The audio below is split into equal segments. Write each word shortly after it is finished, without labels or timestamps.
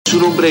Es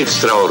un hombre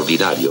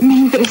extraordinario. Me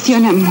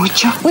impresiona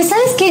mucho. Pues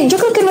 ¿sabes qué? Yo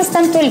creo que no es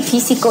tanto el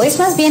físico, es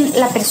más bien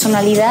la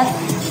personalidad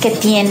que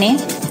tiene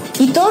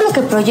y todo lo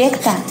que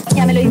proyecta.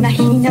 Ya me lo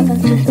imagino con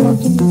su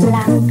smoking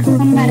blanco,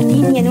 un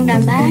martini en una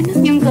mano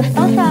y un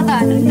costoso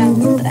habano en la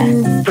otra.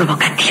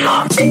 Provocativo.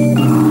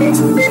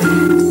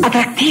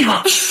 Atractivo.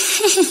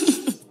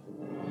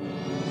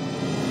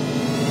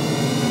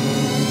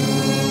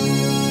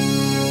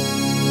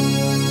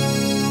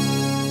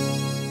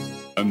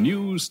 A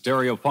new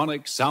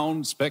stereophonic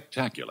sound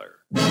spectacular.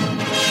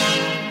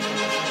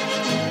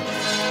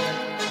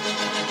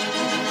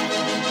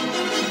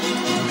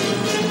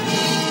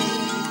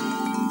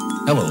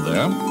 Hello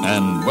there,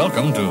 and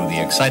welcome to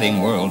the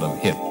exciting world of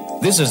hip.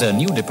 This is a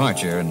new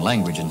departure in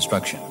language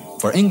instruction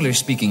for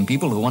English-speaking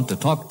people who want to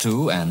talk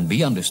to and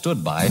be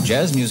understood by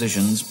jazz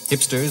musicians,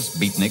 hipsters,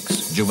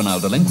 beatniks, juvenile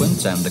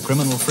delinquents, and the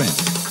criminal fringe.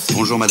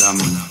 Bonjour madame,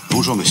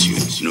 bonjour monsieur.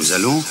 Nous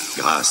allons,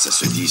 grâce à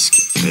ce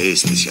disque créé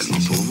spécialement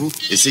pour vous,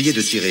 essayer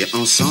de tirer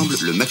ensemble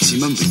le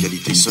maximum de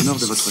qualité sonore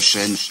de votre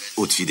chaîne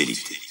haute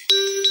fidélité.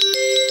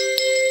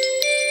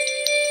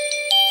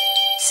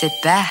 Sit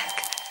back,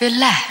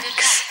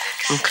 relax,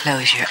 and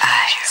close your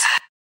eyes.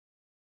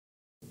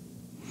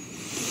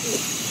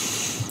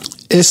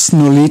 Es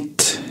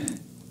Nolite,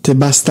 te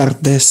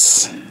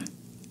bastardes,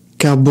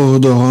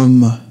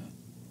 Carborundorum,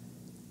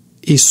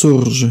 y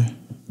surge,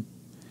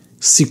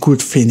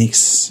 sicut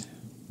phoenix.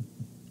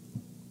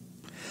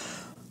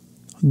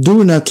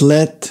 Do not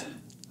let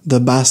the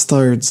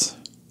bastards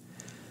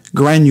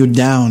grind you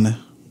down.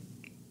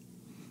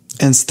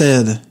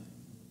 Instead,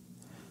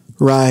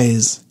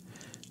 rise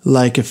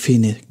like a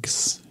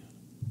phoenix.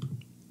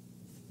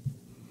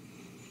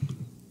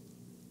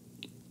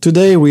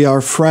 Today we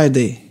are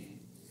Friday,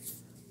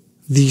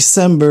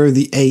 December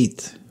the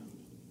 8th.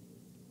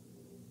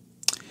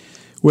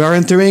 We are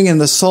entering in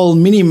the sol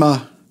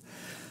minima,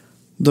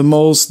 the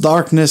most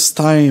darkness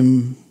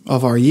time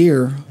of our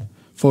year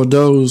for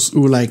those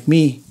who, like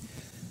me,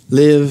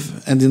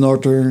 live in the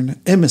northern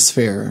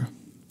hemisphere.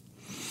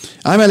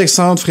 I'm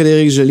Alexandre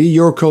Frédéric Joly,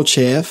 your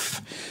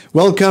co-chef.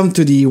 Welcome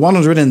to the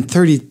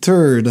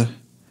 133rd,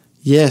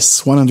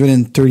 yes,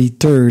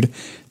 133rd,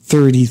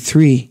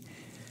 33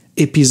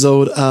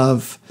 episode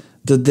of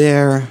the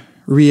Dare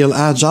Real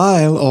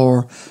Agile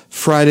or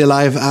Friday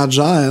Live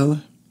Agile.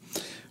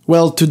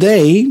 Well,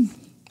 today,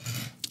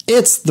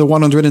 it's the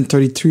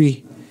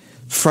 133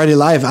 Friday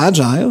Live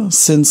Agile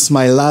since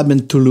my lab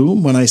in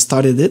Tulum when I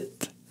started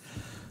it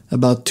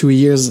about 2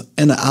 years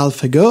and a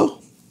half ago.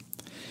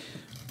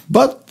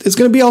 But it's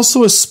going to be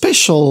also a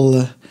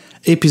special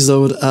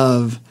episode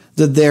of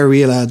the Dare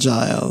Real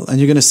Agile, and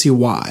you're going to see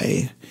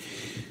why.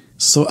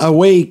 So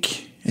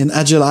awake and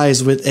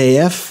agilize with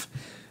AF,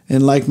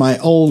 and like my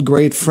old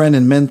great friend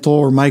and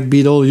mentor Mike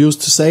Beadle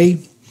used to say,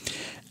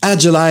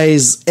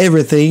 agilize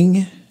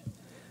everything,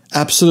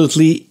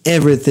 absolutely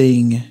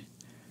everything.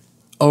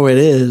 Oh, it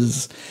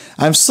is.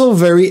 I'm so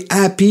very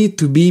happy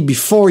to be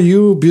before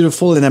you,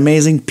 beautiful and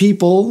amazing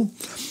people,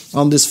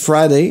 on this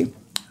Friday,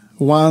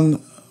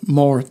 one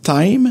more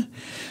time.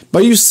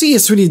 But you see,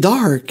 it's really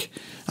dark.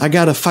 I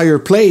got a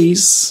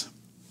fireplace,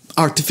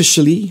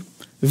 artificially,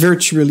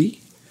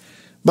 virtually,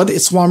 but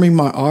it's warming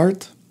my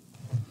heart.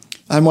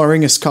 I'm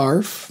wearing a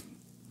scarf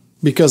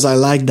because I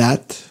like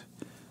that.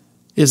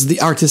 It's the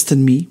artist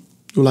in me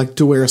who like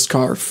to wear a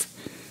scarf.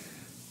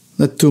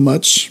 Not too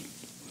much.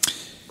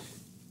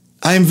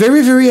 I'm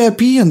very, very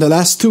happy. In the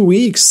last 2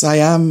 weeks, I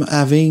am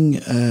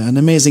having an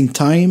amazing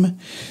time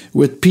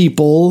with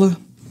people.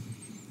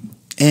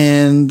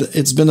 And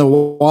it's been a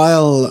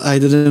while I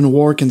didn't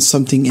work in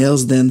something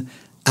else than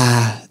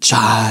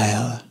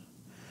Agile.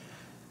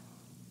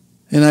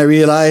 And I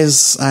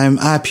realize I'm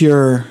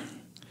happier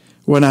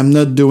when I'm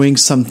not doing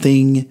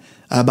something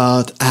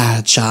about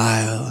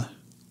Agile.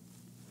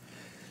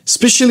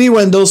 Especially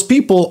when those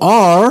people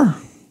are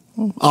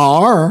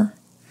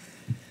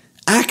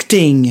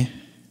acting,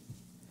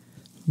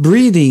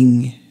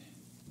 breathing,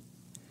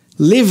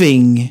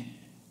 living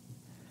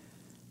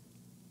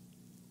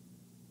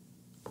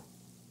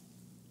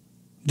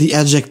the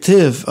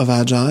adjective of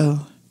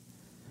Agile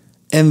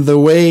and the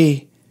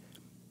way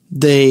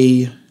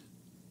they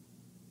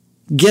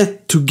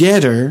get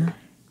together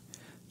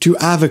to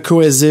have a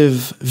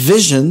cohesive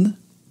vision,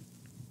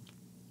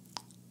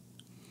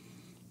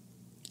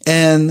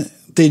 and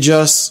they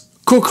just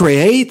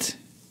co-create.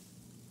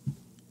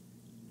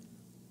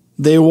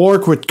 They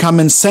work with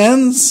common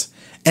sense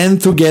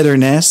and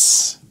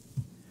togetherness.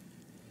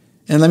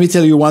 And let me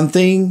tell you one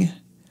thing,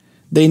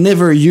 they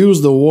never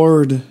use the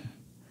word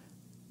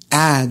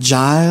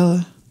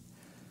agile,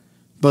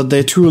 but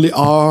they truly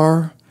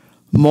are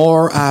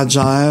more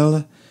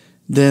agile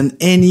than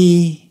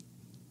anybody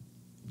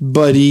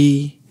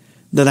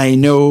that I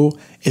know,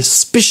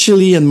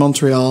 especially in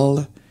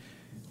Montreal,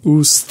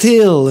 who's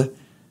still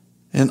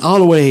and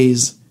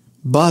always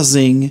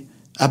buzzing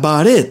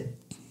about it.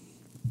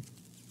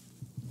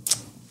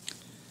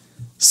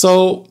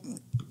 So,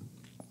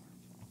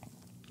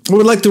 we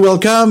would like to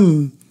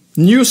welcome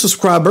new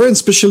subscriber, and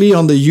especially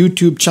on the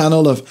YouTube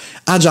channel of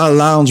Agile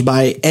Lounge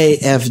by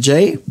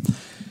AFJ.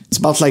 It's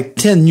about like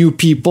 10 new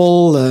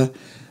people. A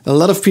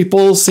lot of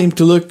people seem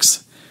to look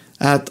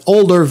at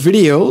older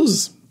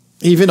videos,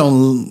 even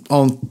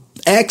on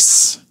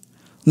X,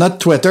 not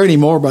Twitter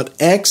anymore, but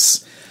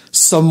X.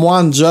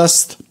 Someone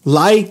just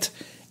liked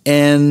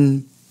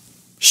and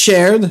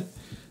shared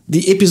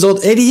the episode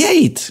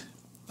 88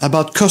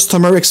 about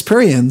customer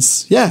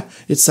experience. Yeah,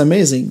 it's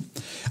amazing.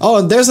 Oh,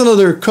 and there's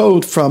another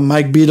quote from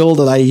Mike Beadle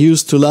that I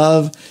used to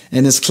love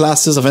in his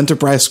classes of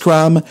Enterprise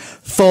Scrum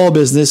for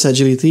Business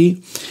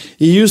Agility.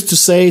 He used to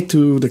say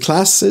to the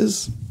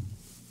classes,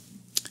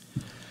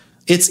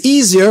 it's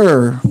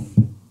easier,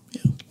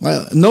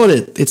 well, note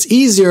it, it's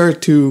easier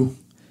to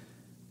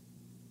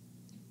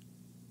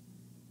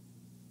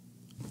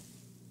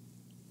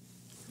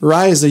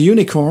rise a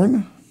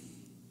unicorn.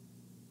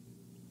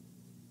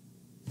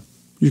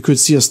 You could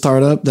see a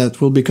startup that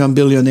will become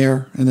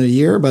billionaire in a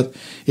year, but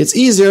it's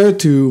easier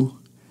to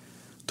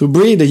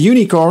breed a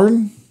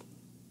unicorn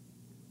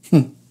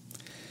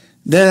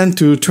than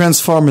to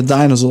transform a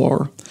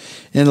dinosaur.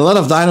 And a lot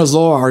of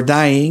dinosaurs are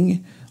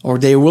dying, or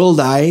they will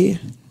die.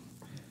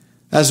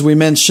 As we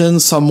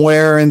mentioned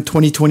somewhere in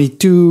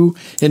 2022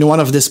 in one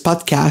of these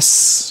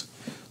podcasts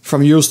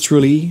from yours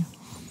truly,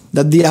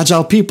 that the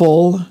Agile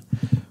people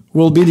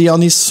will be the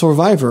only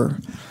survivor.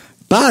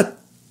 But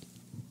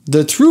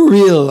the true,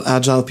 real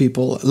Agile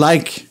people,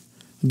 like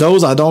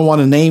those I don't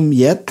want to name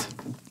yet,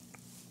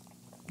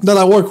 that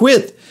I work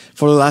with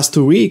for the last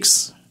 2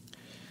 weeks,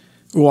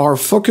 who are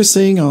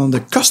focusing on the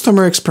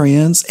customer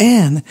experience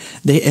and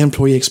the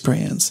employee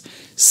experience.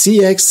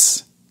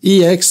 CX,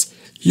 EX,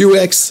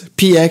 UX,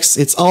 PX,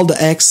 it's all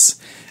the X.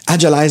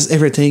 Agilize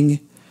everything,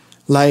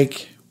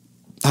 like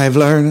I've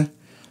learned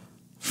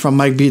from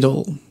Mike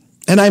Beadle.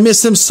 And I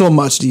miss him so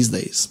much these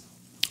days.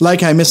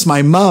 Like I miss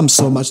my mom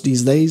so much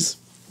these days.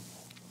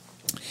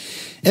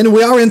 And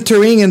we are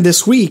entering in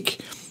this week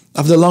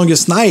of the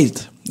longest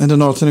night in the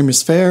Northern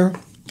Hemisphere.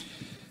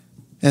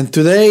 And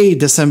today,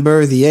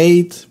 December the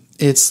 8th,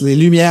 it's Les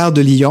Lumières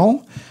de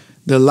Lyon,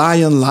 the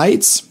Lion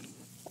Lights.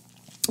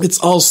 It's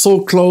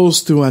also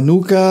close to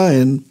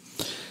Hanukkah and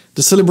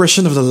the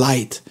celebration of the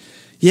light.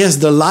 Yes,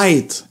 the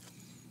light.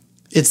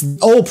 It's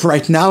hope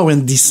right now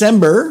in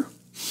December.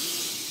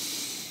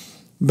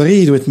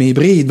 Breathe with me,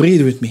 breathe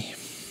with me.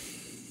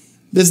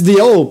 It's the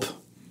hope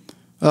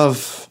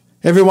of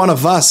every one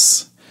of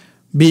us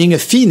being a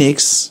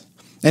phoenix,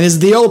 and it's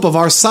the hope of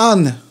our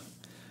Son,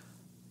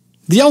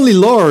 the only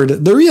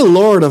Lord, the real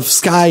Lord of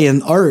sky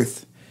and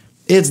earth.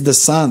 It's the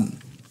Son.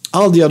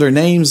 All the other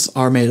names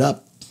are made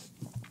up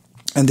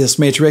in this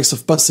matrix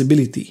of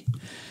possibility.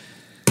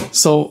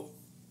 So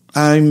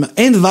I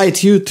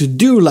invite you to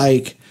do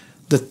like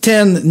the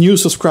 10 new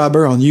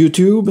subscriber on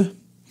YouTube.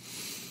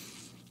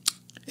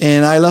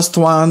 And I lost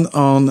one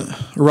on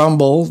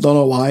Rumble, don't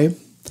know why.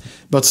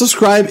 But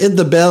subscribe, hit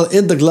the bell,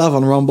 hit the glove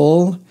on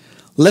Rumble.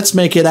 Let's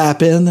make it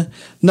happen.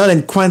 Not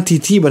in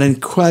quantity, but in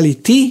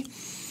quality.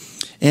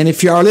 And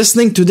if you are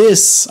listening to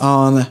this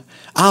on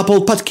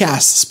Apple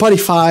Podcasts,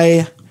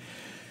 Spotify,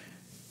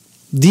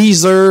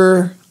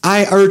 Deezer,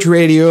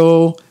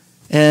 iHeartRadio,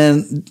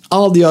 and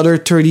all the other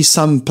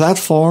 30-some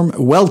platform,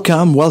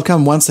 welcome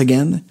once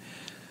again.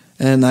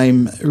 And I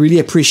really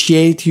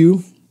appreciate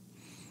you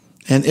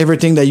and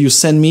everything that you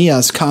send me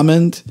as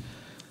comment.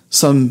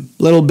 Some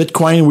little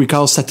Bitcoin we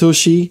call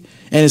Satoshi,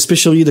 and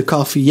especially the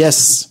coffee.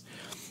 Yes.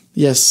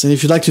 And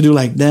if you'd like to do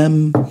like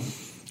them,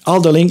 all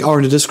the links are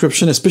in the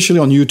description, especially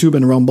on YouTube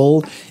and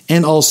Rumble,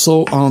 and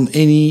also on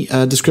any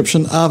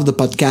description of the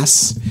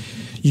podcast.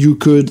 You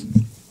could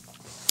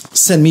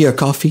send me a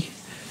coffee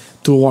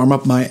to warm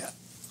up my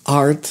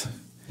heart.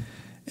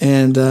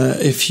 And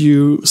if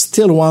you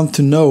still want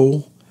to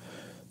know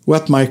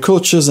what my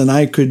coaches and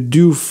I could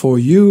do for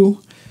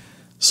you,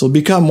 so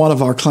become one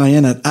of our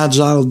clients at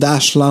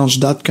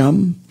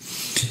agile-lounge.com.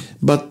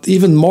 But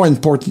even more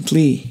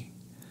importantly,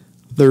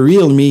 the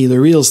real me, the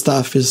real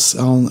stuff is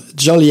on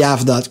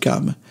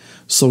jollyaf.com.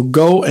 So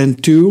go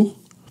into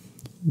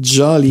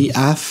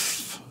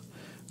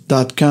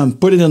jollyaf.com.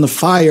 Put it in the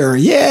fire.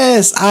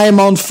 Yes, I'm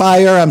on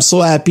fire. I'm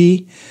so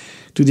happy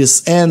to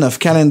this end of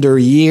calendar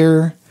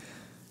year,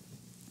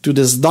 to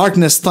this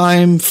darkness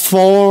time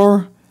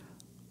for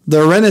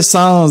the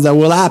renaissance that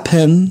will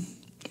happen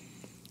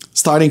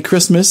starting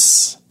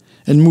Christmas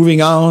and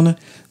moving on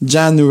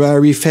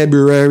January,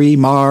 February,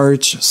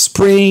 March,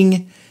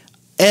 spring,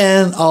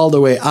 and all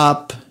the way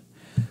up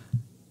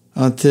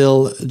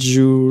until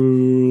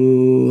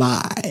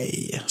July.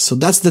 So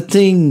that's the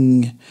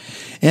thing.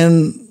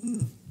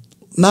 And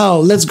now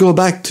let's go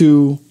back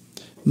to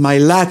my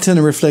Latin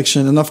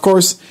reflection. And of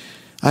course,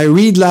 I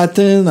read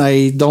Latin.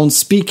 I don't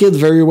speak it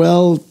very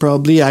well.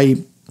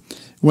 Probably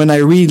when I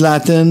read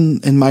Latin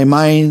in my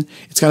mind,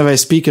 it's kind of I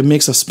speak a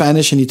mix of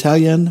Spanish and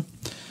Italian.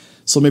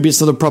 So maybe it's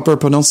not a proper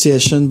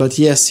pronunciation, but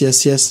yes.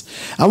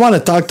 I want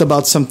to talk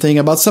about some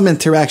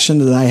interaction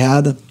that I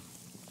had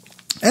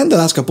in the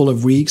last couple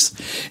of weeks.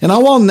 And I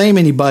won't name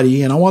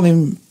anybody, and I won't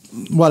name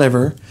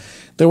whatever.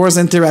 There was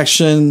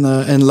interaction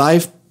in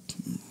life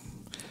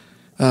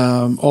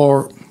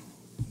or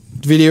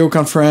video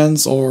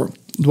conference or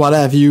what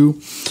have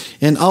you,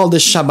 and all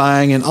this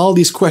shebang and all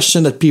these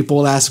questions that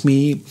people ask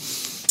me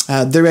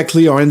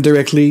directly or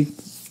indirectly.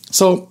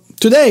 So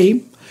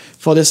today,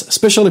 for this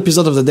special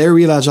episode of the Day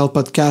Real Agile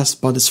podcast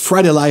about this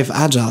Friday Live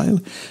Agile,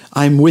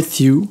 I'm with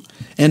you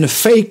in a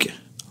fake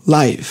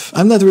live.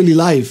 I'm not really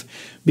live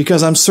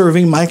because I'm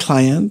serving my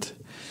client,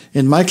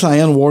 and my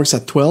client works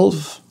at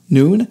 12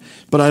 noon,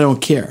 but I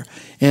don't care.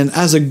 And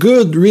as a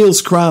good real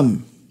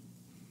Scrum,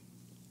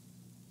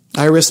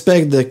 I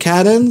respect the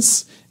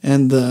cadence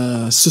and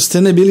the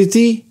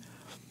sustainability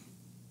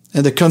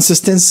and the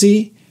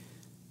consistency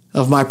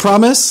of my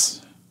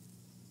promise.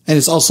 And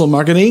it's also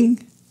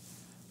marketing,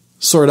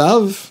 sort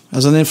of,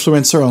 as an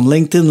influencer on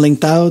LinkedIn,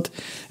 linked out.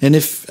 And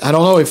I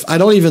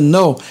don't even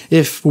know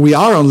if we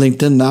are on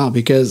LinkedIn now,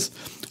 because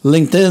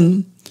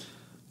LinkedIn,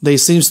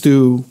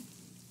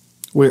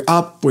 we're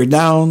up, we're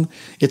down.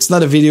 It's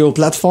not a video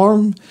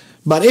platform.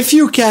 But if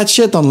you catch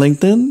it on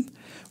LinkedIn,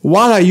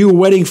 what are you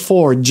waiting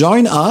for?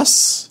 Join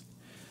us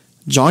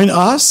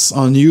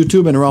on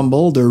YouTube and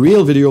Rumble, the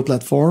real video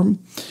platform.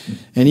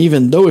 And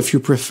even though if you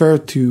prefer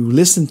to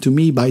listen to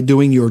me by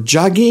doing your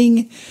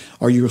jogging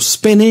or your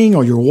spinning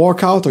or your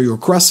workout or your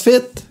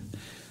CrossFit,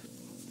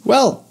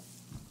 well,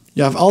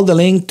 you have all the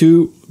link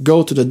to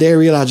go to the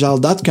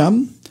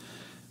dairyrealagile.com,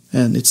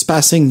 and it's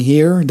passing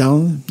here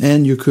down,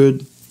 and you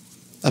could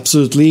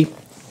absolutely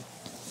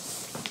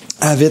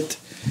have it.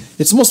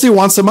 It's mostly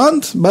once a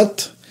month,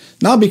 but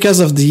now because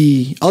of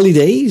the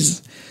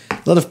holidays,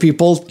 a lot of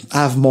people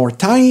have more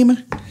time,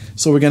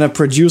 so we're going to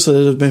produce a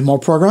little bit more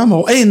program.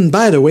 Oh, and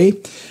by the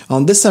way,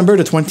 on December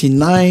the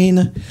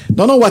 29th,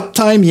 don't know what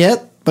time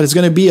yet, but it's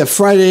going to be a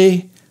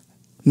Friday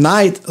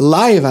night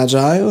live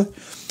Agile,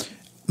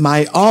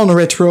 my own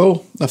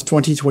retro of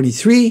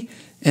 2023,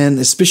 and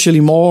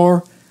especially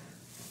more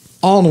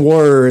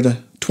onward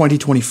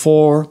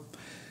 2024.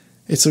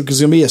 It's going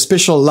to be a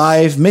special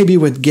live, maybe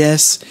with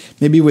guests,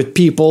 maybe with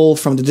people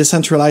from the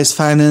decentralized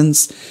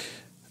finance,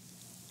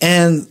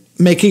 and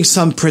making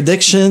some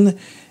prediction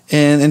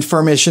and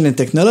information and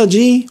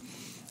technology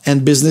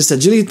and business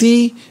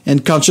agility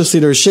and conscious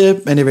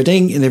leadership and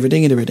everything.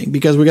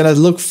 Because we're going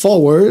to look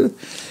forward,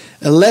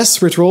 a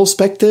less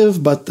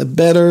retrospective, but a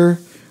better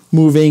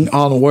moving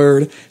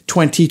onward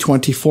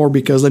 2024.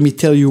 Because let me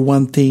tell you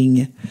one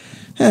thing,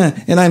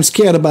 and I'm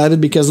scared about it,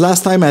 because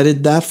last time I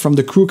did that from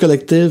the Crew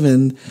Collective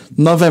in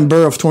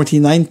November of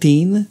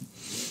 2019,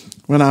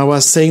 when I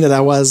was saying that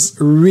I was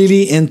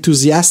really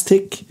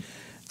enthusiastic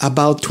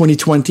about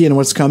 2020 and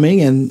what's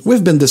coming, and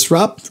we've been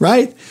disrupted,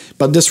 right?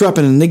 But disrupt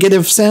in a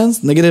negative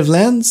sense, negative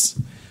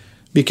lens,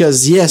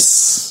 because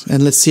yes,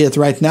 and let's see it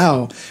right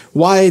now.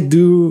 Why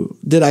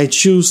did I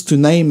choose to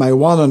name my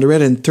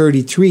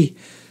 133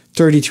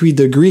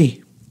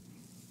 degree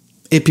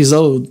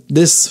episode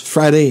this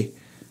Friday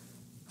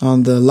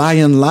on the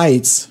Lion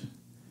Lights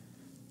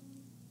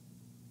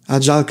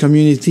Agile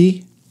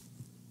community,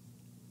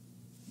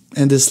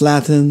 and this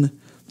Latin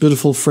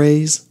beautiful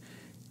phrase,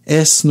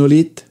 es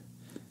nolite,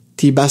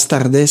 ti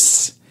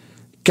bastardes,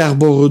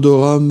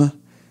 Carborundorum,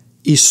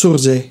 I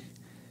surge,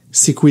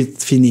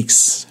 siquit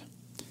phoenix.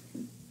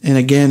 And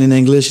again, in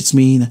English, it's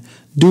mean,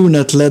 do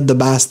not let the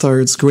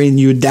bastards grind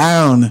you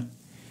down.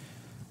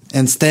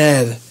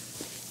 Instead,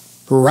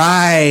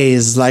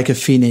 rise like a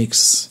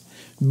phoenix.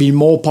 Be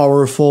more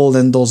powerful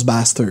than those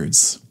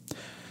bastards.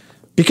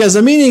 Because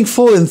a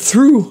meaningful and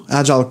true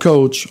Agile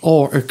coach,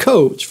 or a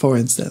coach, for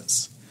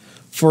instance,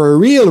 for a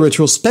real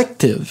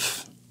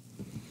retrospective,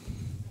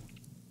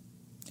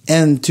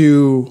 and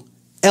to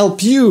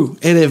help you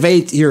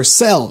elevate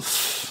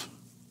yourself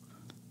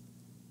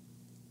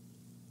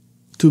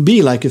to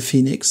be like a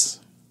phoenix,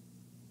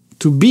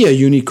 to be a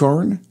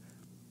unicorn.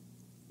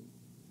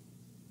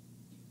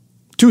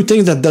 Two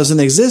things that doesn't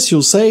exist,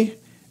 you'll say,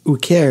 who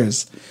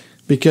cares?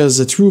 Because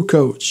a true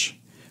coach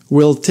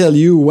will tell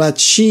you what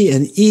she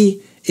and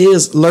he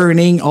is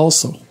learning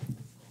also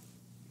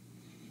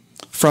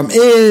from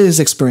his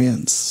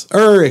experience,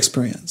 her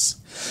experience.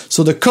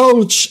 So the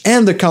coach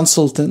and the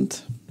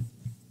consultant,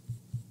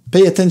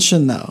 pay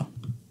attention now.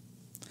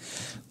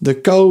 The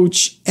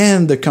coach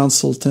and the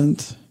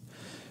consultant,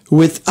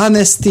 with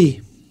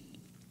honesty,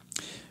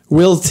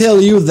 will tell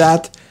you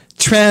that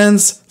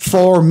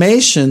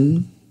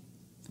transformation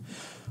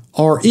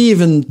or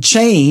even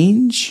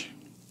change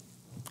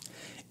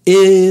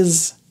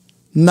is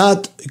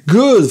not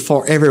good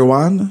for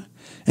everyone,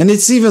 and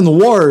it's even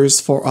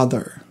worse for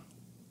others.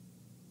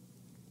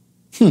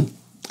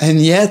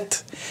 And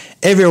yet,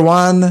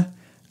 everyone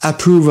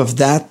approve of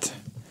that,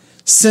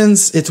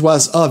 since it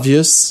was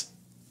obvious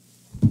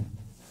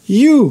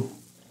you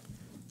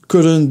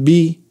couldn't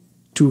be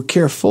too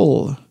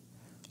careful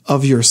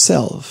of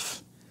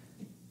yourself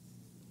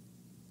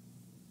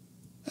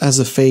as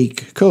a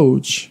fake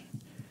coach,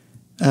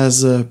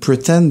 as a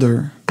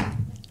pretender,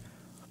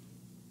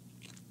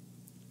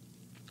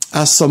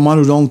 as someone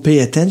who don't pay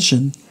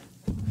attention,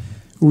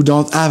 who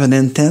don't have an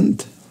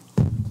intent,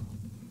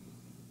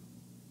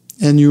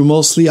 and you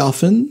mostly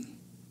often,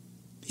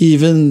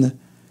 even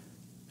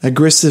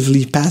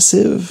aggressively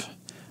passive,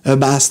 a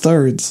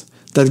bastards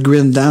that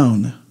grin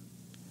down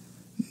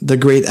the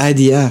great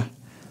idea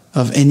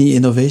of any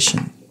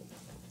innovation.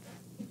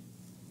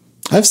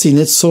 I've seen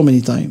it so many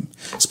times,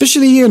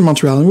 especially here in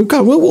Montreal. And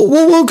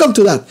we'll come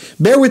to that.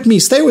 Bear with me.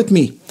 Stay with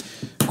me.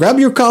 Grab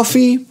your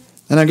coffee,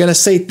 and I'm going to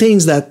say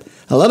things that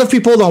a lot of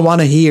people don't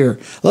want to hear.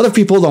 A lot of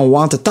people don't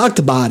want to talk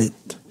about it.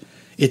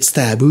 It's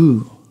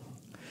taboo.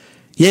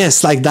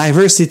 Yes, like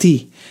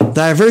diversity.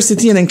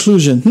 Diversity and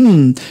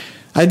inclusion.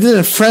 I did it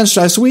in French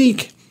last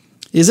week.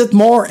 Is it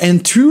more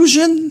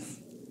intrusion?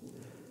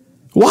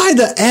 Why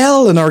the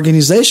hell an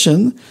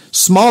organization,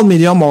 small,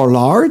 medium, or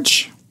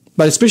large,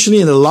 but especially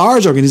in a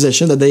large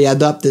organization, that they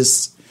adopt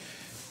this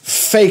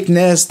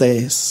fakeness,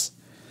 this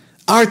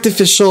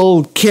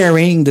artificial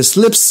caring, this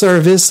lip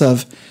service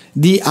of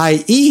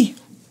DIE,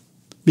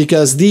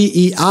 because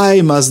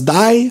DEI must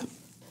die,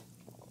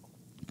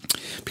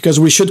 because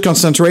we should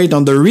concentrate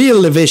on the real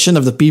elevation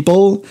of the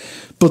people,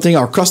 putting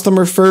our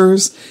customer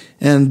first,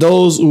 and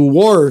those who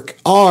work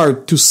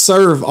hard to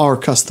serve our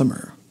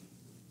customer.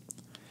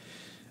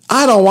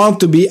 I don't want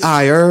to be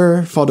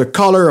higher for the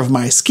color of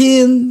my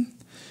skin,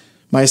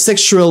 my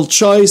sexual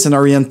choice and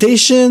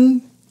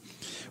orientation,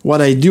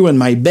 what I do in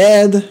my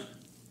bed,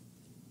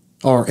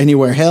 or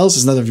anywhere else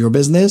is none of your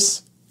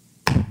business.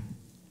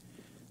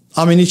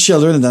 How many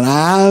children that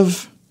I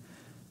have?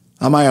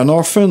 Am I an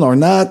orphan or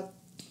not?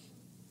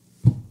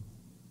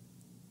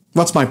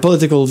 What's my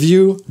political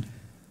view?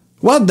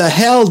 What the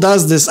hell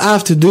does this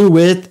have to do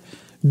with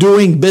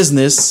doing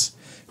business,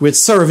 with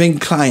serving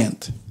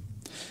client?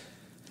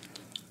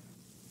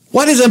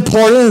 What is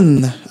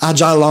important,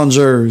 Agile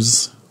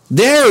Loungers?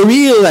 They're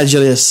real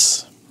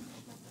Agilists.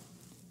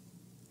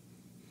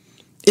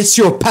 It's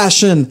your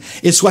passion.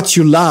 It's what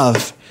you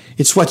love.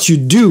 It's what you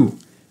do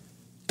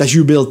that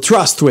you build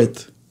trust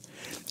with.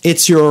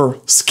 It's your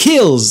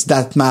skills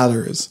that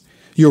matters.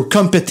 Your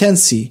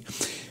competency.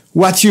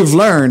 What you've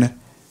learned.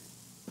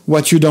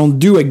 What you don't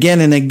do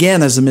again and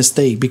again as a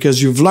mistake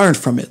because you've learned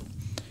from it.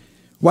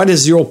 What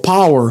is your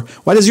power?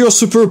 What is your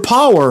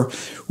superpower?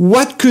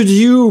 What could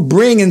you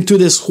bring into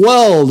this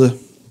world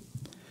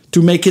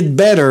to make it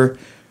better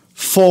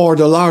for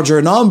the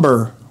larger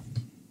number?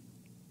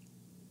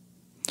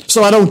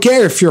 So I don't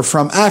care if you're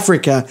from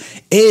Africa,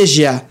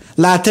 Asia,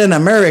 Latin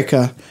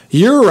America,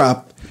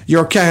 Europe,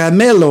 your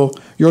caramello,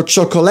 your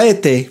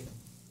chocolate,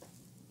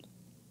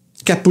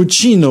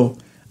 cappuccino.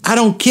 I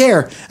don't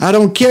care. I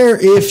don't care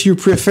if you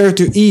prefer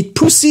to eat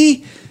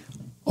pussy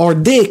or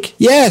dick.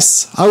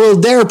 Yes, I will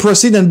dare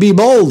proceed and be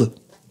bold.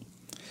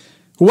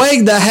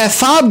 Wake the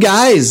F up,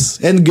 guys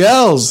and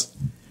girls.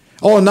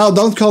 Oh, now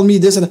don't call me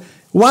this.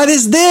 What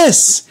is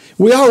this?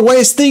 We are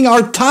wasting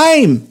our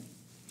time.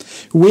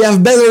 We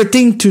have better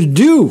thing to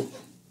do.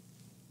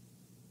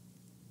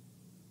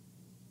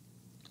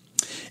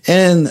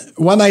 And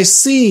when I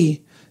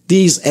see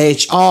these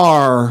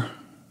HR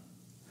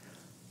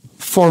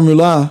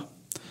formula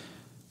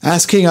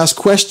asking us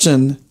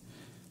question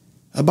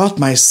about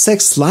my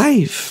sex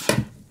life,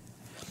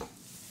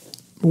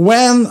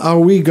 when are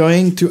we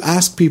going to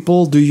ask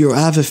people, do you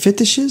have a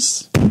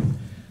fetishes?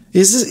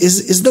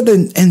 Is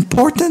that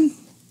important?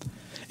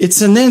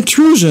 It's an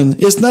intrusion.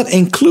 It's not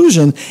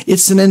inclusion.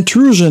 It's an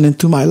intrusion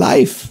into my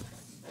life.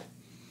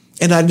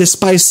 And I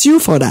despise you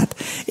for that.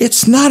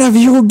 It's none of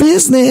your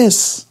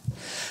business.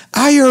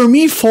 Hire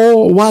me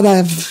for what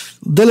I've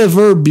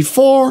delivered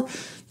before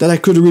that I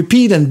could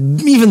repeat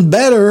and even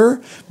better,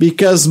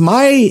 because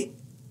my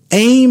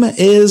aim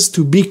is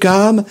to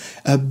become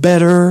a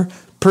better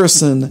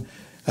person,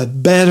 a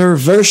better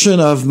version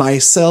of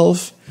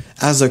myself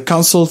as a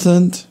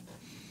consultant,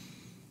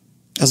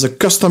 as a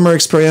customer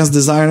experience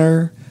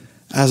designer,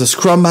 as a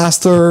scrum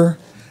master,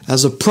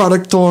 as a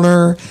product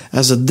owner,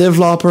 as a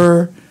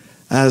developer,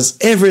 as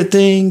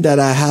everything that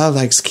I have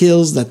like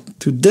skills that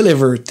to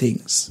deliver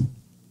things.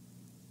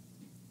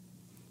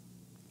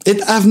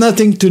 It have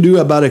nothing to do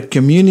about a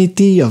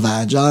community of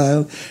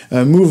Agile,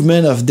 a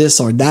movement of this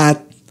or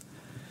that.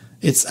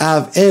 It's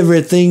have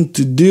everything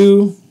to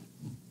do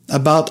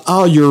about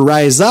how you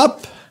rise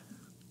up,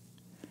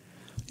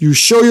 you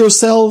show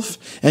yourself,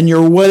 and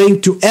you're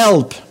willing to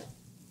help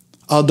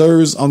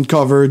others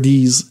uncover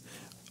these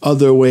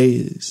other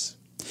ways.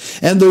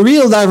 And the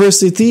real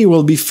diversity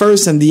will be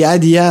first in the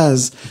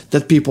ideas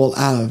that people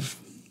have.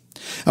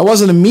 I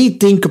was in a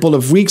meeting a couple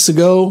of weeks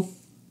ago,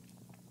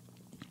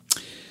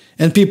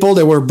 and people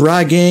that were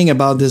bragging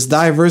about this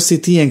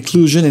diversity,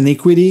 inclusion, and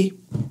equity,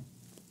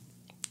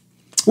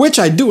 which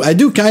I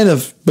do kind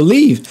of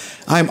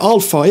believe. I'm all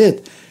for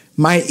it.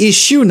 My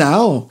issue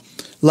now,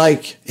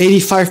 like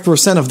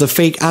 85% of the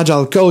fake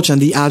Agile coach in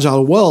the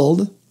Agile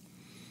world,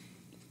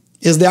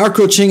 is they are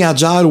coaching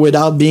Agile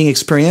without being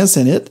experienced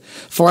in it.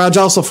 For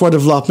Agile software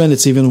development,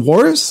 it's even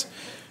worse,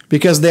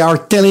 because they are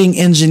telling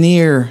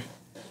engineer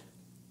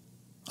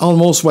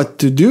almost what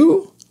to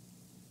do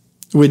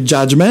with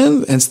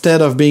judgment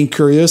instead of being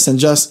curious and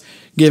just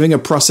giving a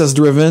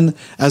process-driven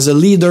as a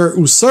leader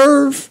who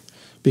serve,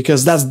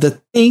 because that's the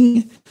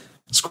thing.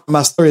 Scrum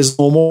Master is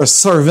no more a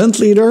servant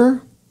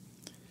leader.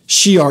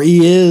 She or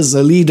he is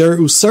a leader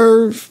who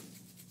serve.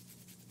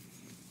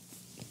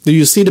 Do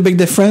you see the big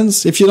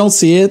difference? If you don't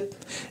see it,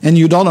 and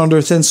you don't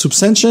understand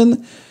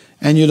substantion,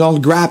 and you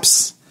don't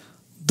grasp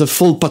the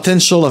full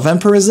potential of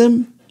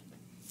empirism,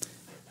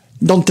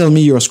 don't tell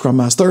me you're a Scrum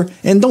Master,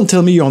 and don't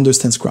tell me you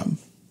understand Scrum.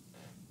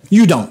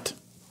 You don't.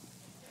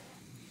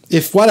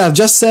 If what I've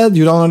just said,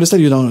 you don't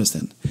understand, you don't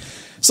understand.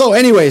 So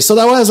anyway, so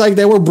that was like,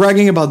 they were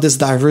bragging about this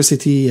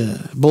diversity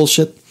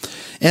bullshit.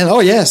 And oh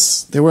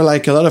yes, there were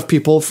like a lot of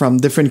people from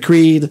different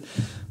creed,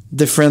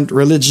 different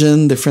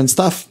religion, different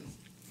stuff.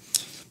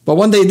 But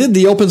when they did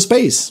the open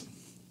space,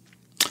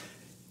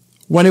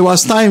 when it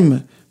was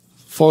time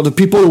for the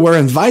people who were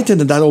invited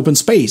in that open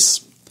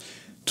space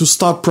to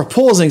start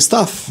proposing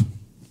stuff,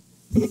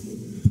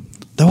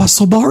 that was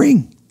so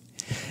boring.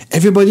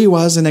 Everybody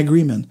was in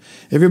agreement.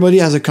 Everybody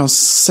has a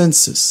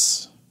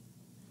consensus.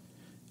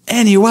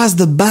 And it was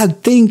the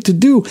bad thing to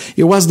do.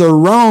 It was the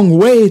wrong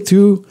way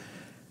to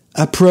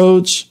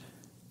approach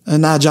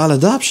an agile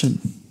adoption.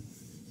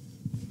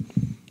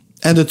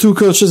 And the two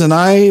coaches and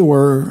I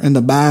were in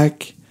the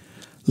back,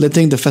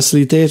 letting the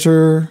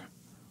facilitator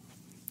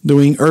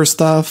doing her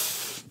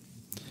stuff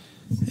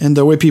and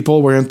the way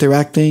people were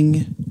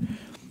interacting.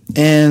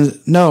 And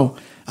no,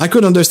 I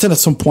could understand at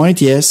some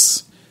point,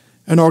 yes,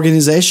 an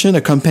organization,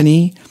 a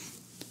company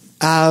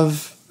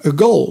have a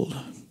goal,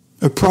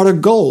 a product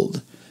goal,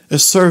 a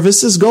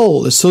services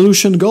goal, a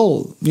solution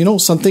goal,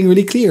 something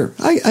really clear.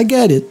 I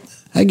get it.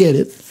 I get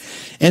it.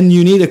 And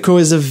you need a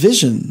cohesive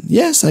vision.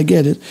 Yes, I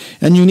get it.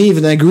 And you need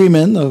an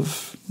agreement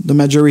of the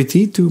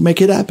majority to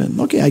make it happen.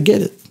 Okay, I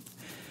get it.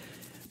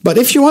 But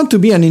if you want to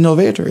be an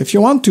innovator, if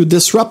you want to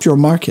disrupt your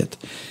market,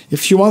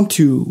 if you want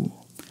to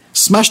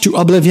smash to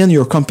oblivion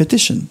your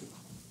competition,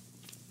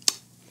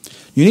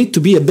 you need to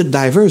be a bit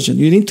divergent.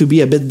 You need to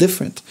be a bit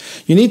different.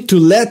 You need to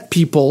let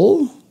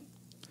people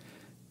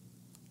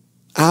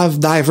have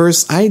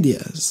diverse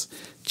ideas,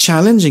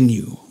 challenging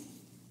you.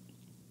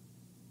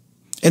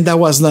 And that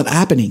was not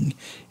happening.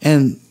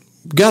 And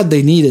God,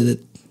 they needed it.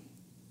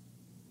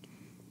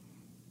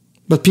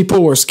 But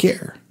people were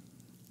scared.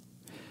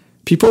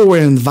 People were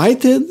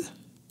invited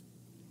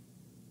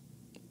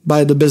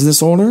by the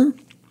business owner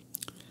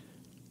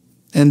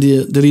and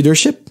the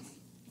leadership,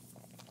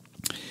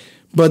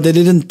 but they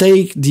didn't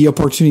take the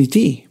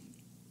opportunity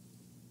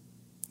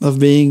of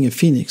being a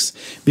phoenix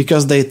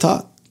because they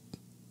thought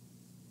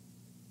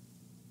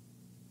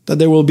that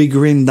they will be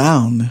grinned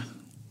down.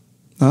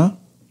 Huh?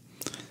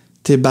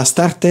 Te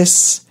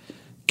bastartes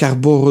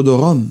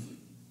Carborundorum.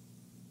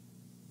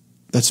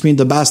 That's mean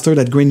the bastard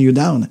that grinned you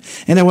down.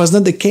 And it was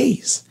not the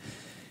case.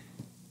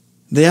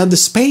 They had the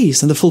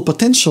space and the full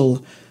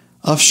potential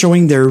of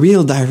showing their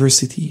real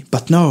diversity.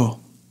 But no.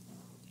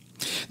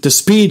 The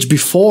speech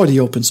before the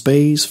open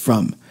space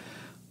from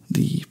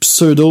the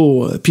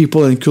pseudo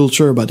people and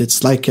culture, but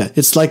it's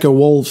like a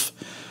wolf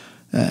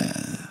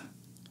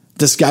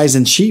disguised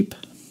in sheep.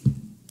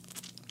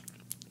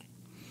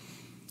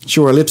 She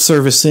were lip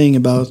servicing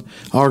about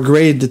how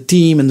great the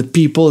team and the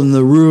people in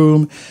the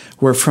room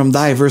were from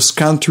diverse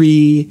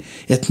country,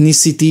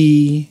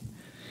 ethnicity,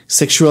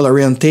 sexual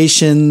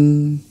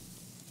orientation,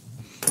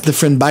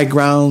 different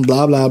background,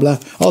 blah, blah, blah.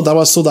 Oh, that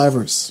was so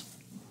diverse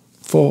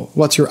for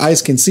what your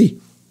eyes can see.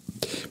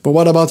 But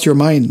what about your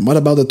mind? What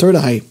about the third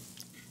eye?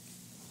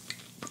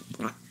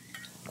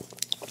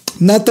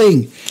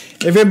 Nothing.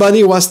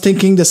 Everybody was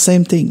thinking the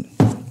same thing.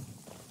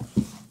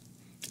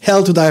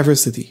 Hell to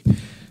diversity.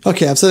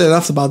 Okay, I've said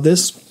enough about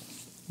this.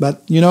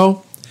 But,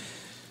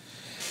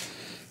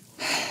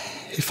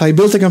 if I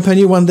build a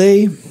company one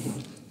day,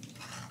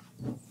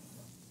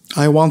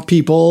 I want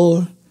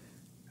people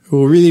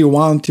who really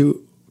want to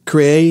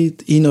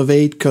create,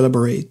 innovate,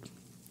 collaborate,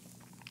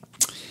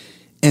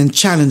 and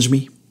challenge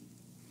me,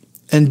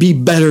 and be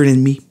better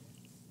than me,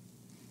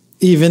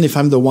 even if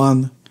I'm the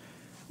one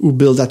who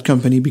built that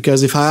company.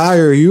 Because if I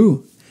hire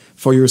you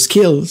for your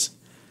skills,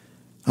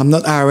 I'm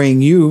not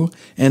hiring you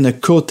in a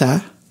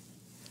quota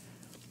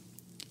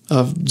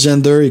of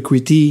gender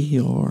equity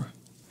or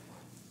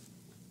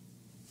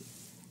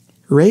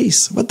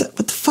race. What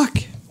the fuck?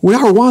 We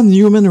are one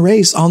human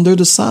race under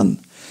the sun.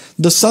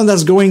 The sun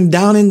that's going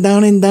down and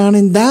down and down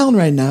and down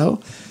right now,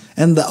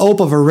 and the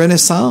hope of a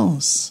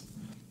renaissance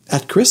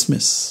at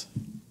Christmas.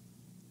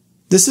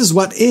 This is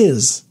what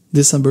is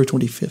December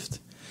 25th.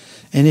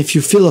 And if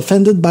you feel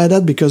offended by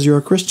that because you're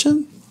a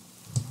Christian,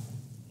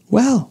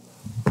 well,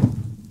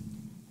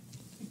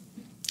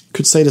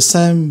 could say the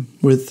same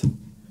with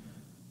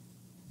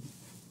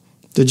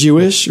the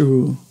Jewish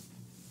who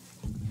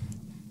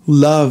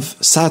love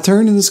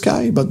Saturn in the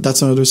sky, but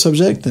that's another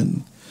subject.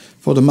 And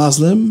for the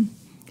Muslim,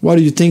 why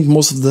do you think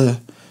most of the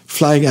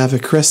flag have a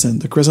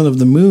crescent? The crescent of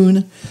the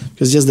moon,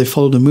 because yes, they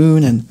follow the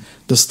moon, and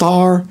the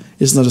star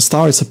is not a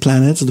star, it's a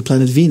planet, it's the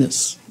planet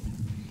Venus.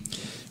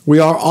 We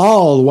are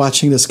all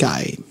watching the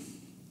sky.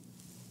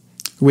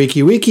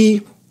 Wiki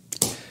wiki.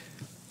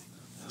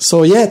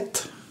 So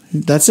yet,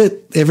 that's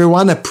it.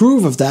 Everyone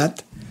approved of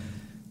that,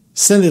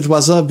 since it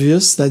was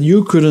obvious that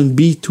you couldn't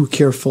be too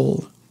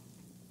careful.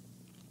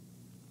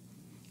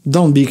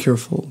 Don't be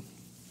careful.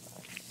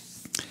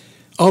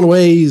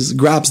 Always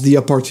grabs the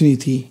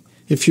opportunity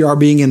if you are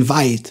being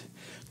invited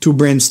to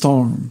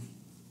brainstorm.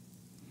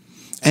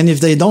 And if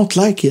they don't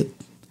like it,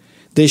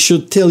 they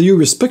should tell you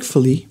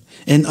respectfully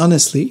and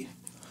honestly,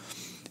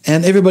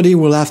 and everybody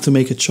will have to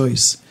make a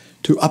choice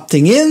to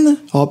opting in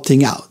or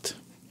opting out.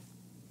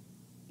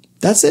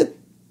 That's it.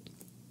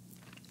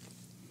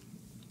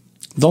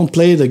 Don't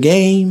play the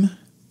game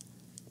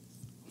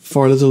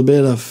for a little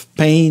bit of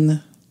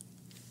pain.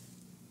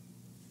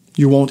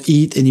 You won't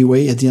eat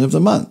anyway at the end of the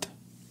month.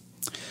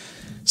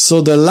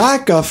 So the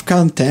lack of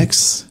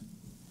context,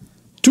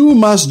 too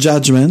much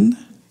judgment,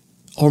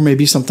 or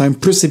maybe sometimes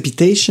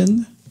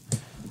precipitation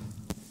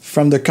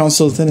from the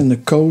consultant and the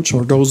coach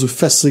or those who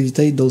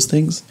facilitate those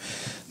things.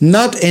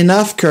 Not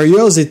enough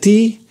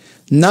curiosity,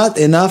 not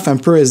enough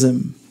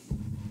empirism.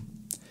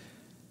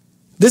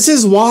 This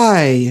is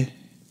why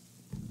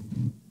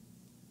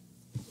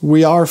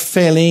we are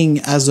failing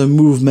as a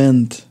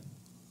movement,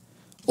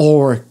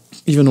 or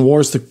even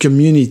worse, the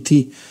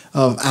community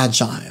of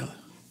Agile.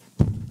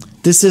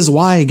 This is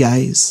why,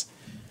 guys.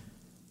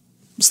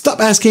 Stop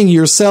asking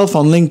yourself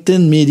on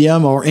LinkedIn,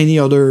 Medium, or any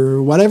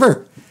other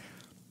whatever.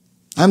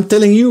 I'm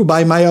telling you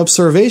by my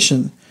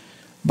observation,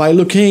 by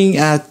looking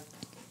at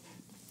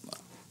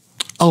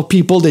how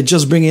people, they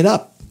just bring it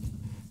up.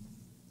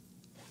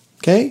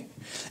 Okay?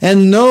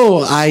 And no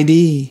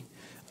ID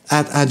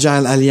at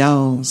Agile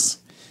Alliance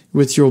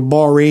with your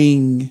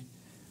boring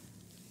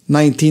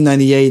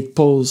 1998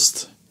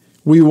 post.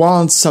 We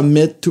won't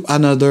submit to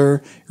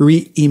another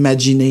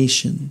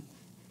reimagination.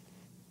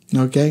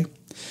 Okay?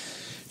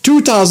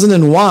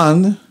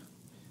 2001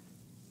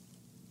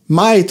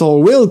 might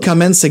or will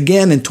commence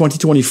again in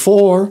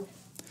 2024,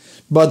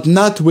 but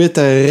not with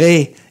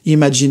a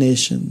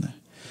reimagination.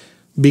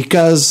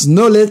 Because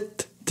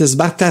Nolite, tes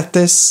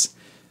batates,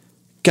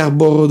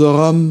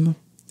 Carborundorum,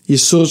 y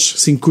surge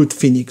sin coup de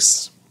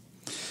phoenix.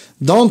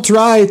 Don't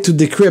try to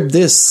decrypt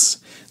this.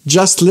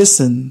 Just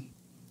listen.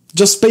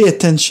 Just pay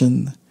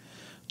attention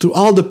to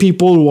all the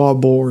people who are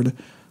bored.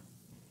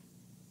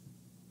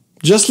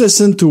 Just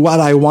listen to what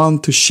I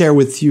want to share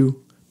with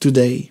you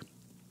today.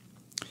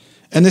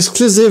 An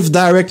exclusive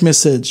direct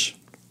message,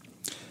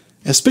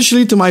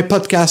 especially to my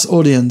podcast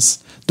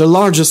audience, the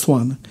largest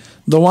one,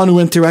 the one who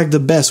interact the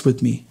best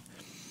with me,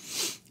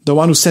 the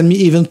one who send me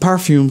even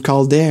perfume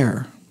called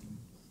Dare,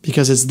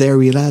 because it's Dare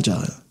Real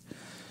Agile.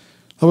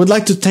 I would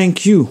like to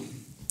thank you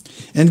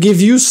and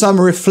give you some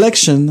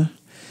reflection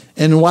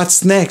in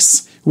what's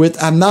next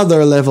with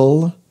another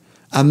level,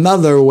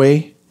 another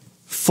way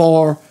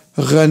for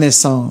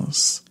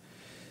renaissance.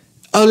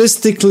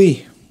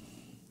 Holistically,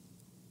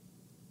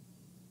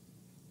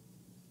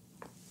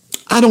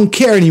 I don't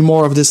care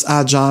anymore of this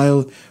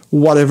Agile,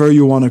 whatever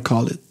you want to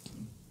call it.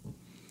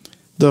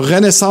 The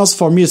Renaissance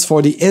for me is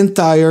for the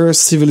entire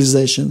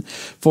civilization,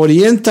 for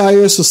the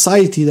entire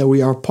society that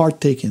we are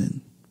partaking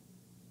in.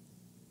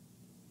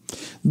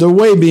 The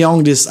way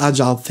beyond this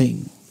Agile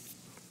thing.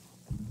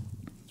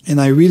 And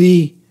I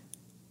really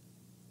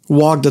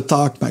walk the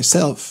talk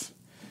myself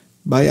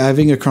by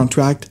having a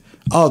contract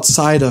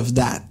outside of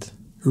that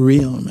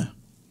realm,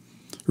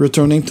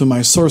 returning to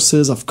my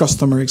sources of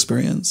customer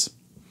experience.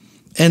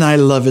 And I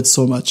love it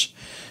so much.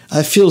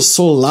 I feel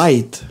so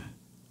light.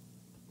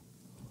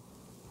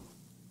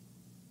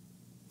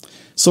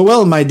 So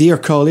well, my dear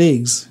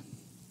colleagues,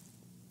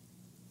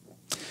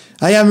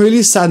 I am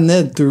really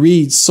saddened to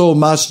read so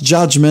much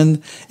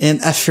judgment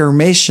and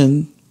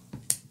affirmation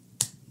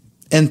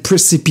and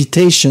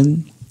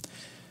precipitation,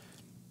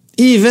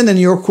 even in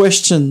your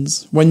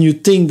questions when you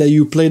think that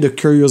you play the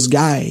curious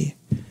guy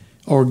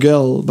or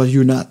girl, but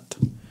you're not.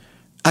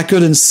 I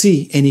couldn't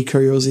see any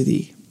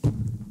curiosity,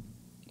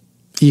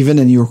 even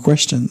in your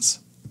questions.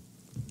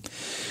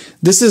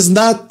 This is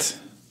not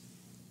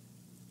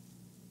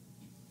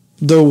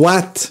the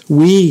what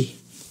we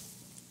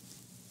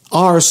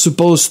are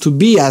supposed to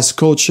be as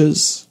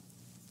coaches.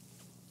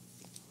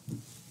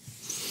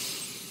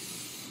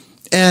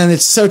 And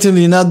it's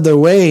certainly not the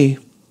way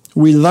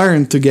we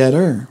learn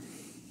together,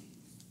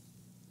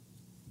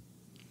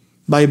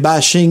 by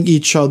bashing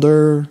each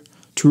other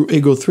through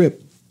ego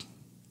trip.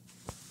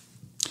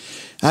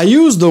 I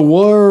use the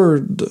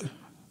word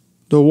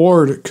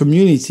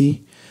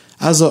community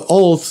as a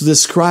whole to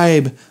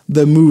describe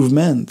the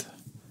movement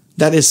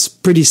that is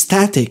pretty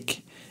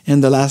static in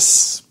the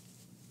last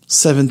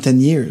 7-10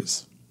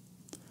 years.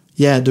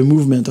 Yeah, the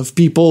movement of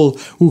people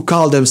who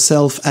call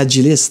themselves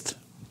agilist.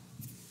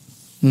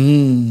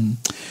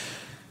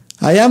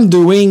 I am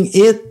doing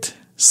it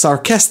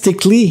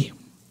sarcastically,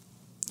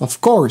 of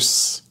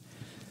course,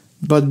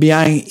 but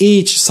behind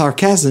each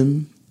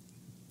sarcasm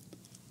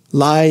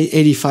lie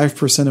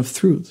 85% of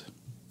truth.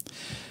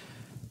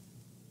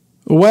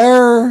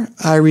 Where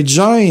I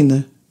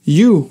rejoin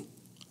you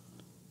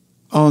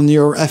on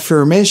your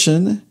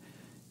affirmation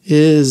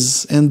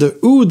is in the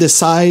who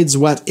decides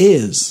what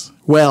is.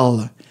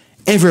 Well,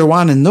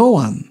 everyone and no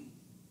one.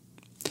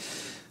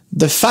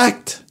 The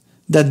fact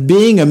that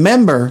being a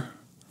member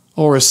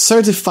or a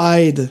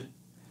certified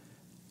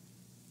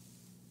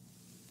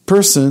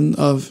person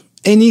of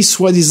any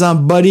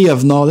soi-disant body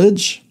of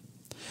knowledge,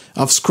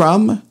 of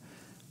Scrum,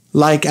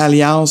 like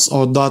Alliance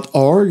or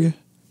 .org,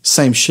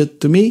 same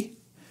shit to me,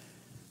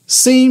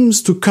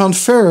 seems to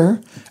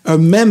confer a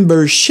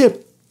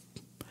membership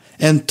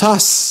and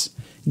thus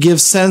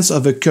give sense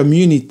of a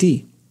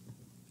community.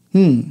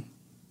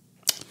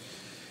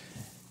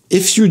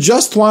 If you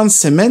just want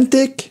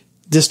semantic,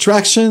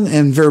 distraction,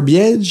 and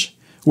verbiage,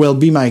 well,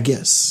 be my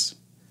guest.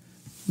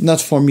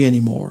 Not for me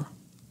anymore.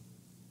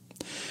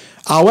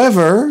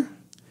 However,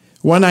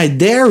 when I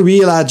dare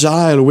real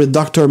Agile with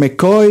Dr.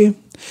 McCoy,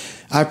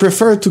 I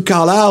prefer to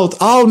call out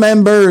all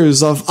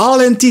members of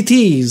all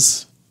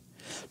entities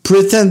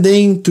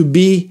pretending to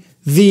be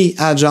the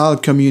Agile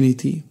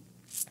community.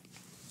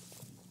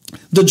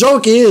 The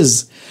joke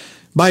is,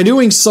 by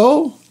doing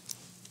so,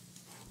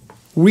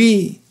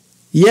 we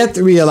yet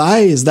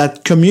realize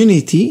that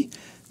community,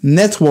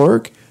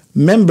 network,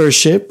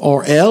 membership,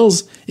 or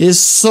else is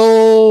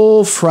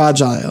so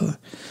fragile.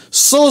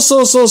 So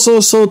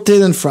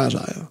thin and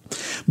fragile.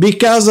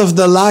 Because of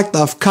the lack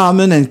of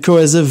common and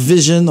cohesive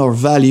vision or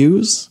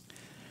values.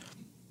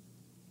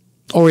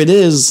 Or it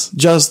is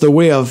just the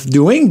way of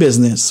doing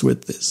business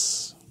with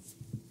this.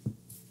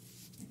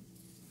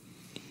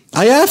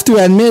 I have to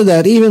admit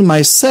that even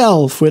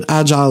myself with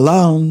Agile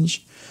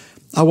Lounge,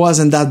 I was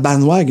in that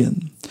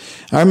bandwagon.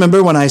 I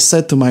remember when I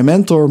said to my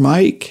mentor,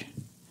 Mike,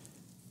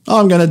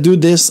 I'm going to do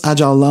this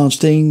Agile Lounge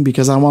thing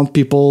because I want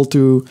people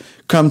to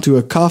come to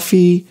a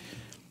coffee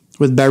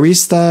with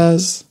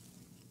baristas.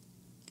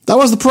 That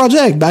was the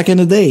project back in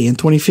the day in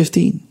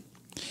 2015.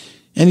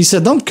 And he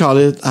said, don't call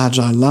it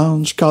Agile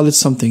Lounge, call it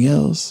something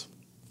else.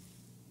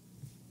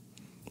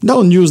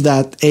 Don't use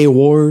that A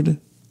word.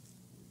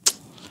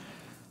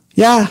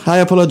 Yeah, I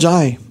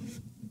apologize.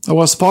 I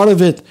was part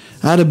of it.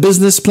 I had a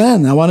business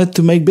plan. I wanted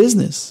to make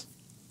business.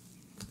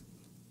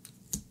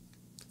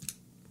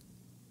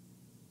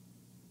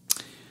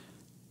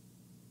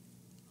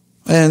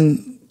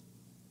 And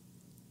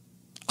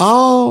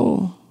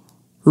how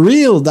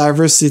real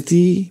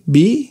diversity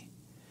be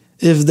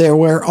if there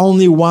were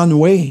only one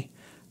way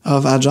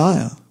of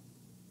Agile?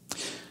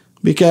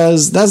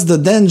 Because that's the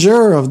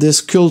danger of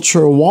this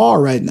culture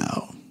war right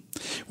now.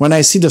 When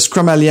I see the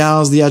Scrum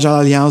Alliance, the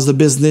Agile Alliance, the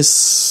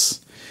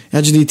Business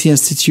Agility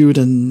Institute,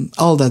 and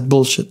all that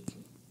bullshit.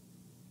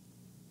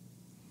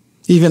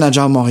 Even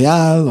Agile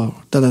Montreal, or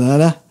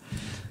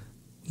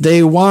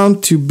they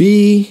want to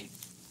be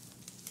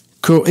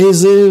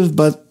cohesive,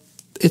 but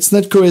it's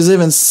not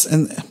cohesive.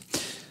 And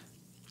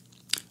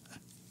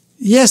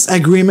yes,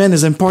 agreement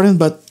is important,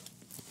 but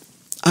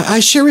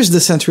I cherish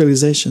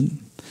decentralization,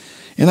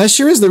 and I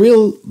cherish the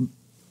real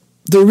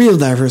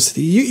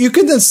diversity. You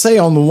couldn't say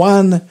on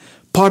one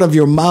part of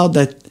your mouth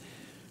that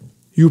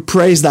you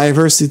praise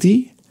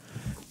diversity,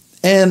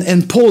 and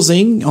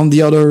imposing on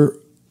the other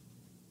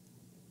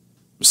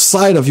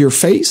side of your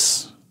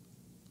face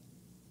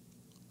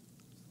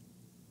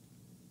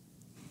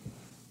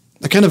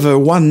a kind of a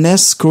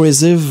oneness,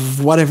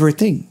 cohesive, whatever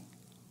thing.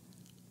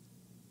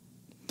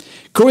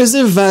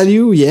 Cohesive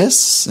value,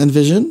 yes, and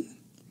vision,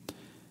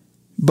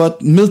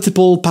 but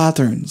multiple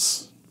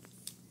patterns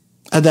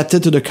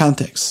adapted to the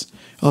context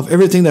of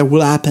everything that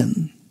will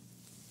happen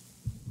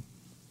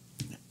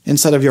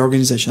inside of your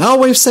organization. I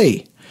always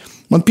say,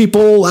 when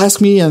people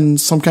ask me in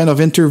some kind of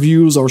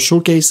interviews or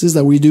showcases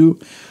that we do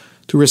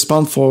to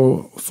respond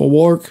for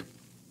work,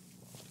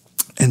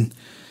 and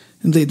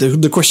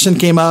the question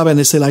came up and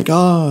they say like,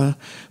 do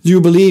you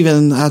believe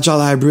in Agile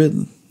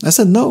hybrid? I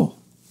said, no.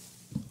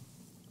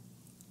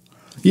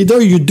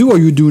 Either you do or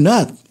you do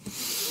not.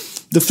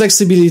 The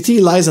flexibility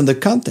lies in the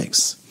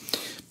context.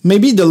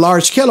 Maybe the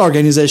large-scale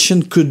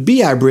organization could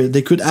be hybrid.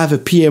 They could have a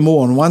PMO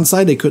on one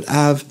side. They could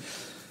have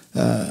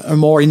a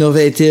more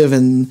innovative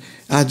and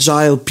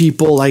agile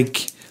people like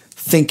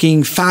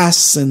thinking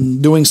fast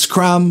and doing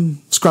Scrum.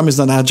 Scrum is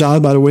not agile,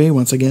 by the way,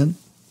 once again.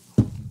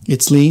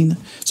 It's lean.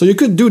 So you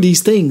could do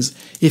these things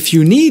if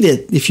you need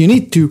it, if you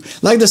need to.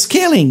 Like the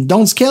scaling.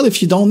 Don't scale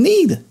if you don't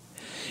need.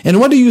 And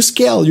what do you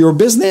scale? Your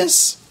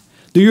business?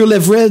 Do you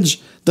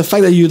leverage the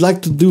fact that you'd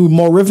like to do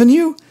more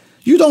revenue?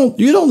 You don't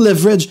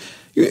leverage,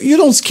 you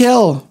don't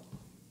scale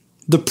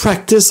the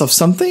practice of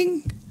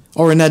something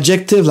or an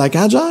adjective like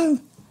agile.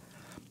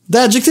 The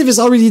adjective is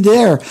already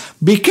there.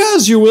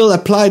 Because you will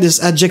apply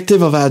this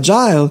adjective of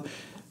agile,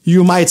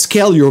 you might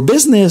scale your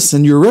business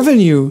and your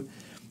revenue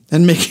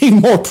and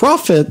making more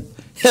profit.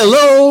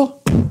 Hello?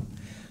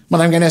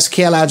 But I'm going to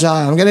scale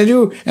agile. I'm going to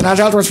do an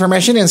agile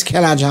transformation and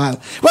scale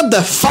agile. What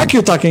the fuck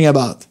you talking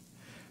about?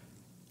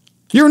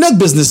 You're not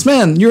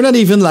businessman. You're not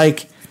even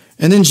like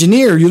an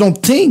engineer. You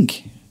don't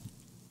think.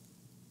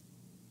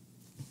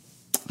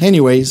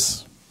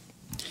 Anyways.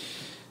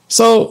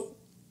 So,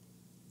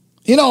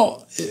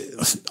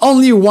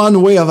 only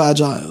one way of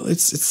agile.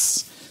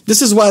 This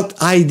is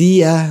what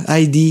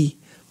ID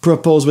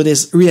proposed with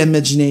this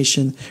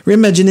reimagination.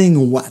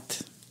 Reimagining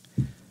what?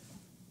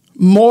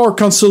 More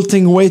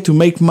consulting way to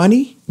make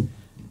money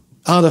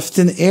out of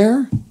thin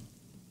air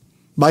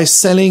by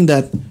selling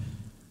that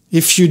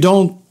if you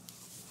don't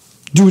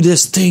do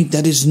this thing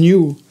that is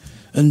new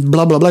and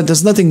blah, blah, blah.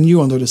 There's nothing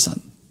new under the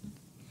sun.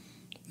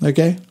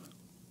 Okay?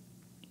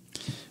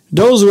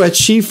 those who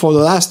achieved for the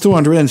last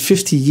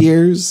 250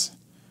 years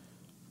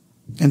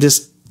and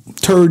this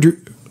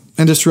third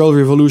industrial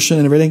revolution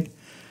and everything,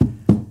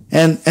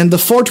 and the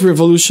fourth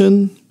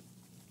revolution,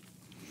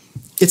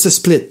 it's a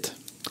split.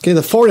 Okay,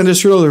 the fourth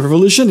industrial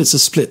revolution, it's a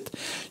split.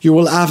 You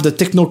will have the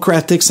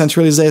technocratic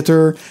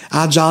centralizator,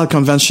 agile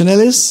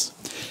conventionalists,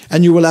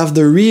 and you will have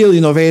the real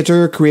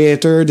innovator,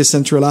 creator,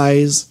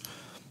 decentralized,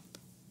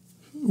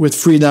 with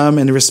freedom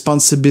and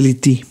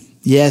responsibility.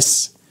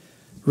 Yes,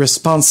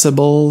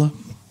 responsible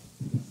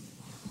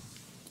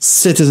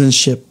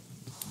citizenship,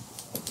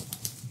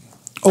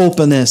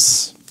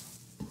 openness.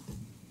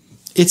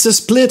 It's a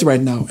split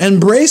right now.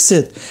 Embrace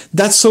it.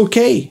 That's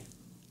okay.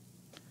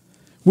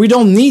 We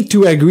don't need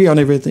to agree on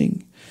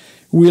everything.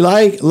 We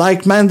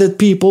like-minded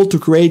people to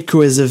create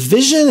cohesive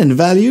vision and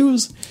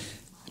values,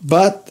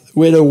 but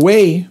with a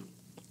way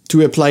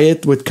to apply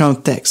it with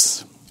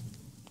context.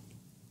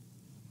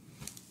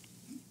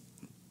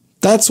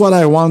 That's what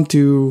I want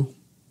to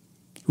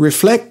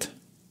reflect,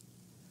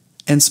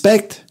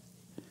 inspect,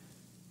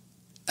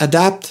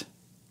 adapt,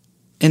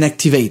 and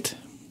activate.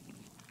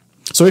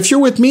 So if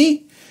you're with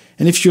me,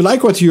 and if you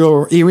like what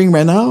you're hearing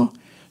right now,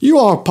 you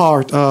are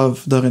part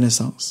of the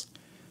Renaissance.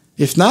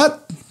 If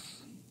not,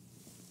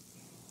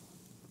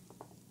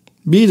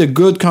 be the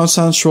good,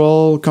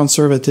 consensual,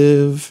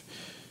 conservative,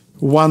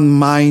 one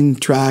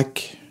mind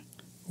track,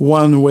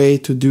 one way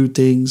to do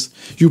things.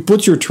 You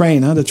put your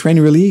train, the train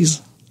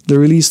release, the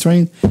release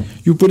train,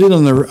 you put it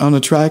on a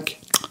track,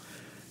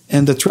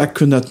 and the track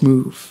could not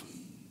move.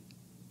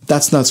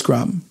 That's not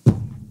Scrum.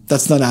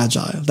 That's not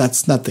Agile.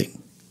 That's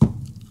nothing.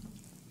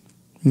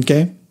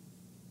 Okay?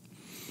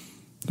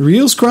 The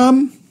real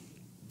Scrum,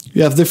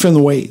 you have different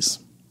ways.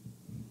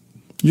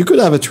 You could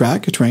have a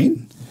track, a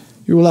train.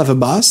 You will have a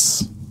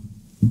bus,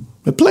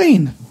 a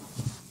plane.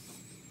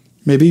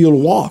 Maybe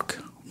you'll walk.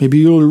 Maybe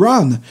you'll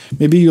run.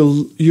 Maybe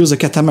you'll use a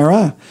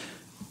catamaran.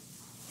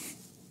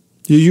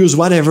 You use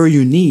whatever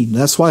you need.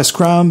 That's why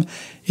Scrum,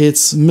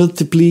 it's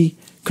multiply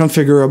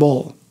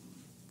configurable.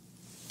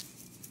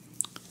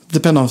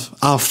 Depend on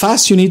how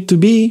fast you need to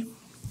be,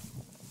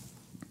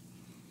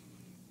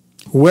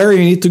 where you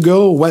need to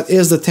go, what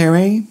is the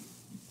terrain.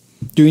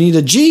 Do you need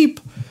a Jeep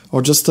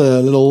or just a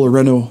little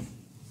Renault?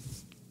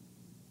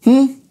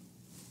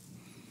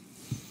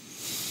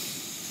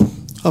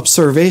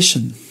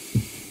 Observation.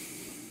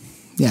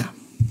 Yeah.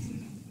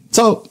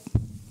 So,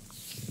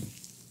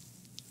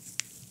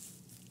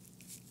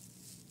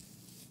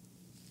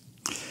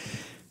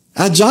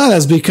 Agile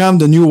has become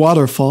the new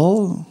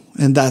waterfall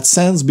in that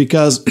sense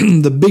because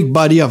the big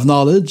body of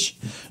knowledge,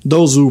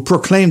 those who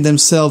proclaim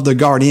themselves the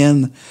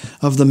guardian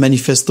of the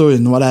manifesto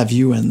and what have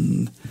you,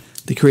 and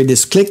they create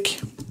this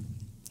clique,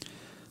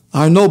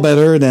 are no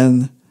better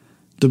than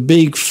the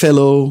big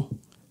fellow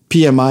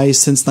PMI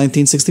since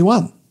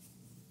 1961.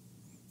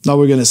 Now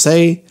we're going to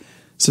say,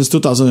 since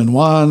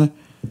 2001,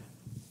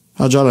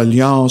 Agile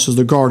Alliance is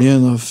the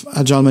guardian of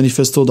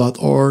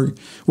agilemanifesto.org,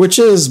 which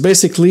is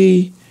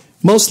basically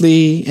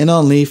mostly and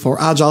only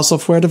for agile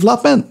software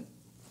development.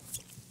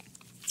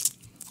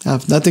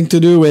 Have nothing to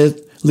do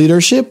with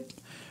leadership,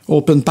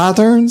 open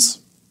patterns,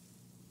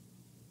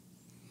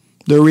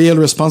 the real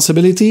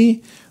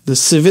responsibility, the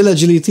civil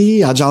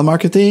agility, agile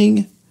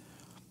marketing,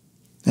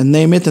 and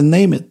name it and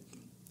name it.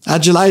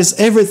 Agilize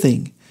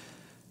everything.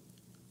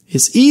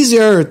 It's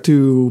easier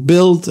to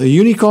build a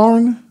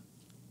unicorn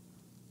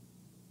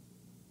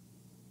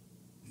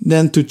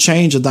than to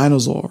change a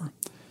dinosaur.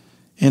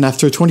 And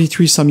after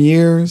 23 some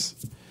years,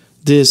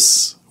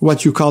 this,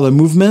 what you call a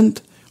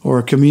movement or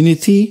a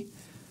community,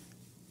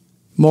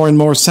 more and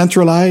more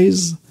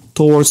centralized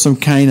towards some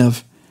kind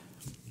of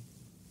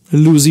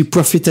loosey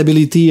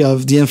profitability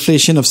of the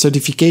inflation of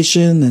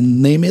certification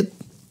and name it,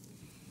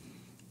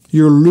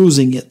 you're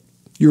losing it.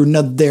 You're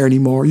not there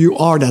anymore. You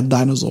are that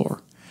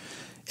dinosaur.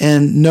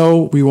 And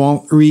no, we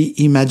won't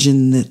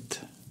reimagine it.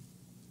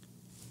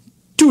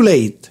 Too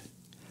late.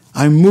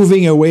 I'm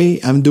moving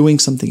away. I'm doing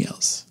something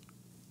else.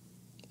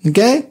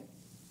 Okay?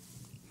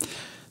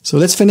 So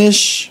let's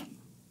finish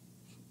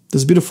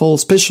this beautiful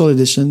special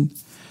edition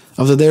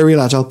of the Real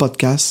Agile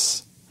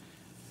podcast,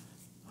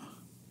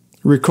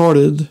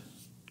 recorded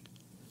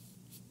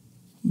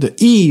the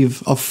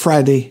eve of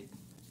Friday,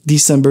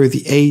 December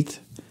the 8th,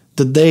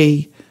 the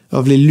day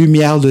of Les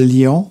Lumières de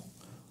Lyon,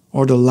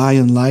 or the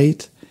Lion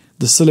Light,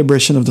 the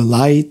celebration of the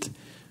light,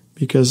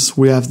 because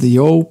we have the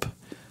hope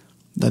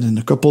that in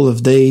a couple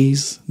of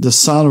days, the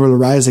sun will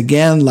rise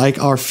again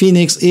like our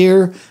phoenix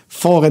here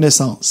for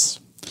Renaissance.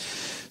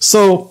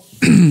 So,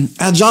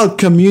 Agile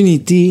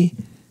community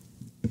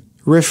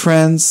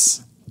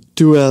reference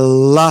to a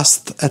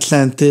lost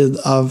Atlantid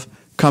of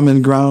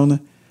common ground,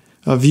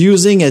 of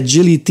using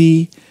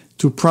agility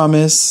to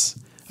promise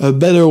a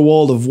better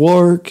world of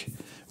work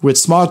with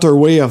smarter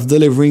way of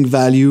delivering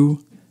value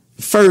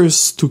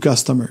first to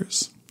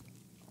customers.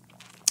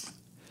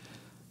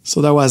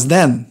 So that was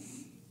then.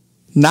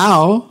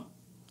 Now,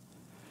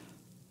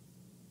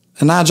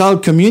 an agile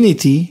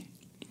community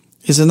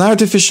is an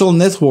artificial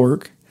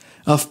network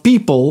of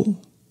people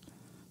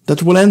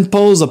that will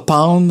impose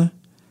upon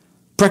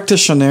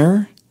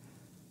practitioner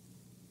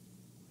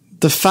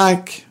the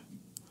fact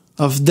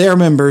of their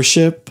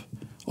membership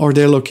or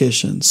their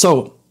location.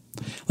 So,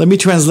 let me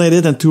translate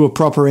it into a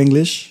proper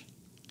English.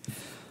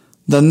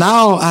 The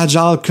now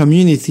Agile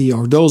community,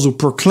 or those who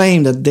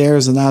proclaim that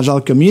there's an Agile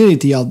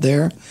community out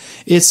there,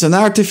 it's an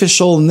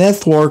artificial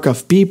network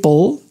of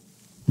people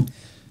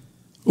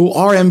who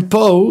are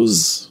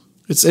imposed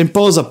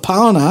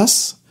upon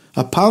us,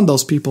 upon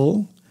those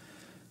people,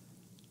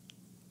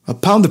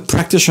 upon the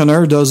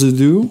practitioner, those who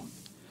do,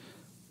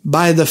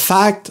 by the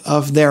fact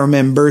of their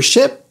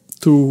membership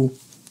to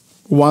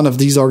one of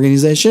these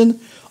organizations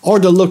or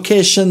the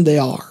location they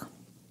are.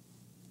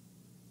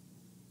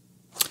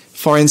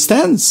 For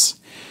instance,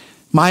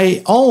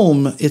 my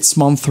home, it's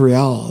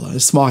Montreal,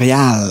 it's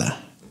Montreal.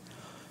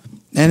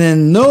 And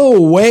in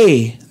no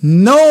way,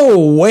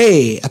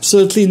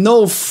 absolutely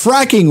no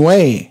fracking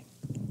way,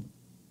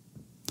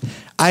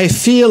 I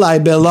feel I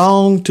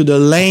belong to the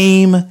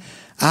lame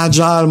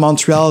Agile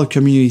Montreal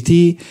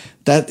community,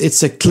 that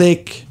it's a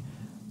clique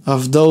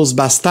of those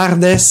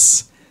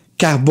bastardes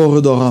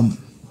Carborundorum.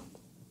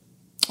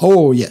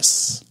 Oh,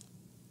 yes.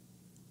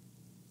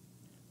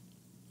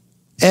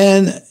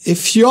 And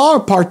if you are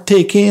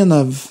partaking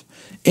of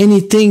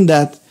anything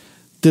that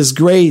this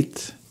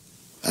great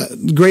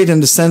in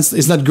the sense,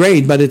 it's not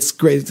great, but it's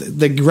great,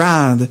 the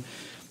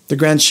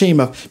grand shame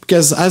of,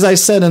 because as I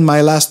said in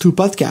my last two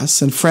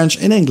podcasts, in French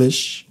and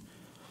English,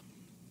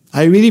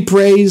 I really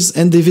praise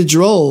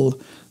individuals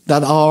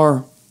that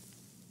are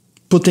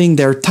putting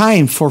their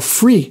time for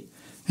free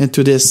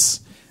into this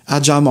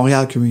Agile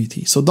Montreal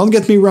community. So don't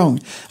get me wrong.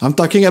 I'm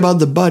talking about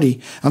the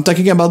body. I'm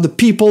talking about the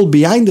people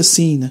behind the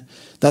scene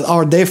that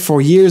are there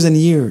for years and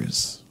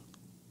years.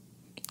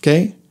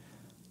 Okay?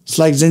 It's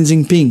like Xi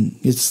Jinping.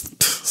 It's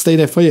stay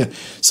there for you.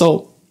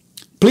 So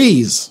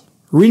please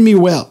read me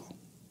well.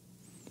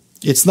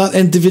 It's not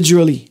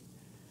individually.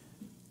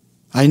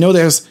 I know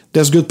there's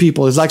good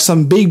people. It's like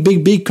some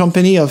big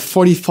company of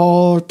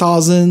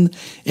 44,000,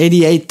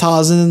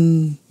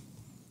 88,000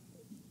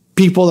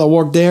 people that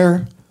work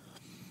there.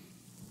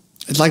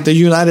 It's like the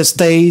United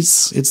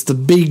States. It's the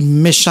big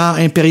méchant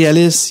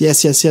imperialists.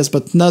 Yes,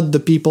 but not the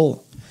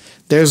people.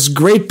 There's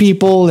great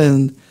people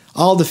in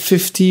all the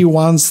 50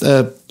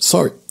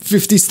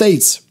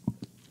 states.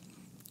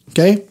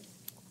 Okay?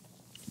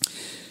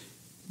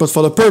 But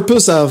for the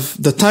purpose of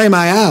the time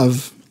I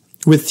have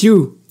with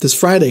you this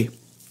Friday,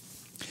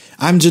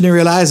 I'm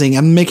generalizing.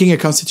 I'm making a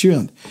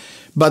constituent.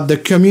 But the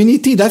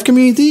community, that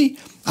community,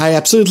 I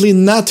absolutely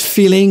not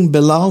feeling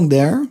belong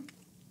there.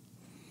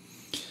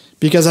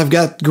 Because I've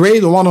got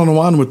great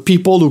one-on-one with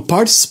people who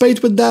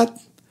participate with that.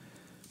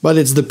 But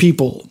it's the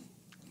people.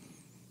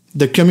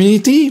 The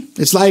community,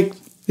 it's like,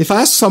 if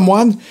I ask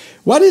someone,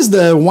 what is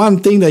the one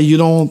thing that you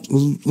don't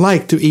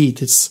like to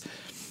eat? It's,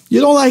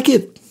 you don't like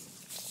it.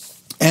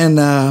 And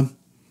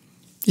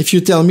if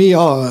you tell me,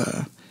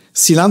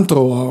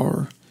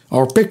 cilantro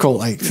or pickle,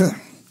 like,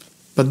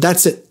 but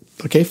that's it.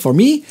 Okay, for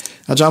me,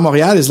 Agile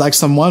Montreal is like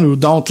someone who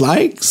don't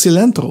like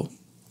cilantro.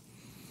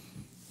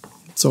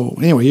 So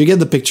anyway, you get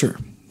the picture.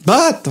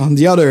 But on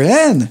the other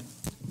hand,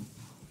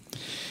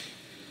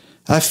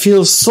 I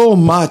feel so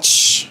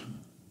much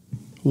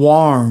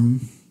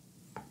warm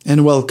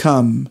and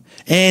welcome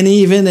and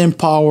even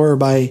empowered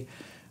by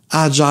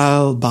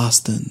Agile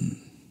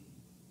Boston.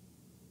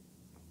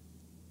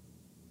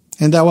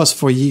 And that was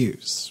for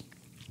years.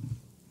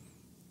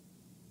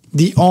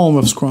 The home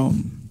of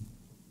Scrum.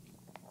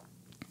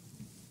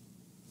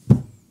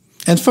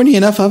 And funny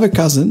enough, I have a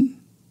cousin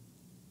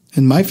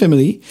in my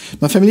family.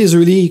 My family is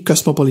really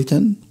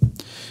cosmopolitan.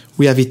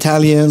 We have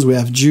Italians, we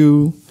have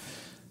Jew,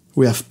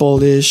 we have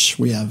Polish,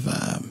 we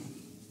have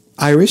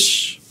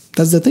Irish.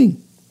 That's the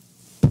thing.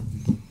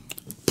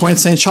 Pointe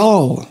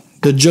Saint-Charles,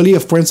 the Jolly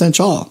of Pointe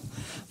Saint-Charles.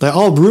 They're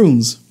all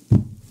Bruins.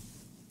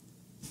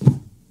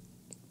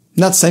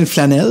 Not Saint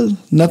Flanel,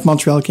 not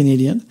Montreal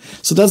Canadian.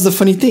 So that's the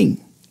funny thing.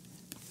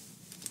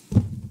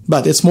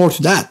 But it's more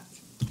to that.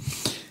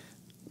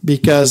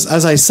 Because,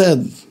 as I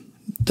said,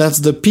 that's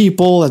the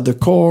people at the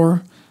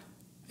core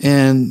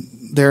and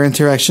their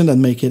interaction that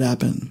make it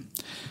happen.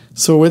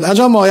 So with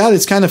Agile Montreal,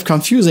 it's kind of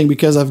confusing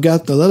because I've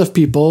got a lot of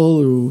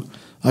people who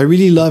I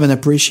really love and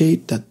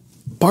appreciate that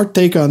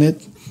partake on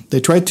it. They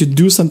try to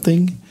do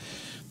something,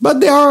 but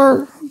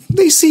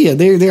they see it.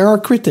 They are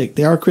critic.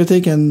 They are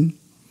critic and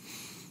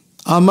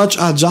how much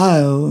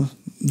agile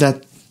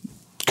that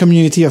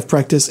community of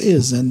practice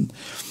is. And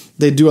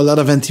they do a lot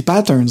of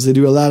anti-patterns. They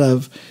do a lot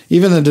of,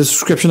 even the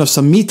description of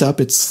some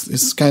meetup,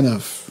 it's kind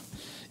of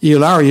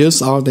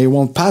hilarious, or they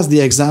won't pass the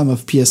exam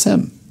of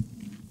PSM.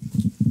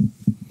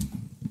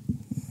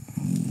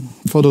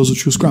 For those who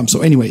choose Scrum. So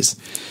anyways,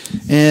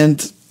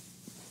 and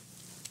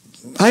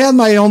I had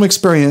my own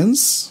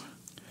experience.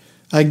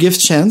 I give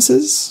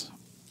chances.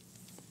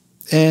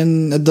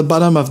 And at the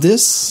bottom of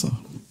this,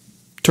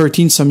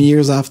 13 some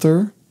years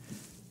after,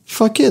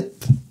 fuck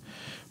it.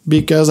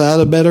 Because I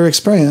had a better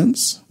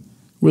experience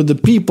with the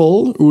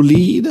people who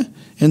lead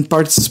and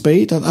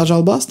participate at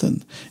Agile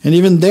Boston. And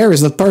even there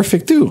is not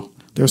perfect too.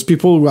 There's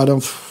people who I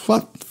don't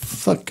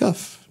fuck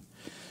off.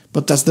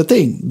 But that's the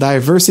thing.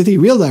 Diversity,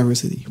 real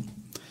diversity.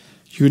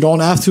 You don't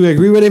have to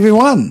agree with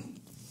everyone.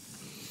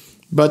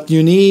 But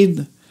you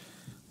need...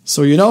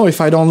 So,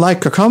 if I don't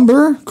like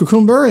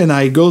cucumber, and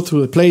I go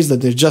to a place that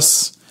there's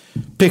just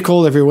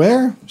pickle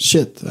everywhere,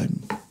 shit,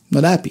 I'm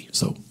not happy.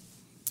 So,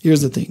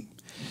 here's the thing.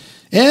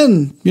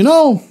 And,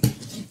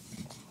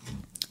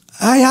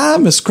 I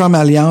am a Scrum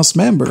Alliance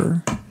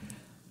member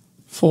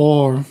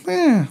for,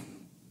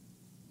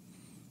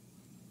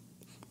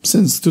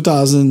 since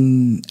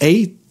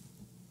 2008,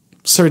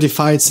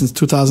 certified since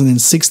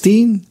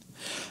 2016,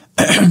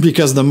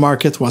 because the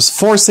market was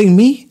forcing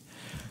me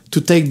to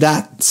take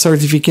that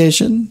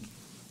certification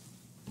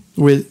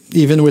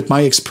even with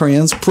my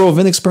experience,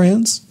 proven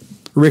experience,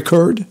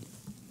 record.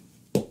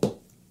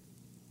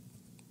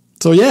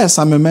 So yes,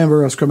 I'm a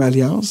member of Scrum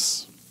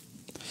Alliance.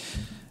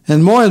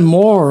 And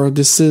more,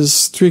 this is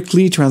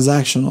strictly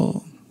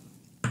transactional.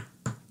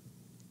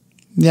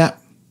 Yeah.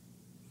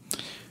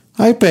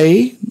 I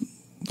pay.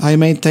 I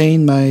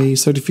maintain my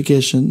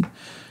certification.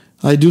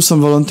 I do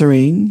some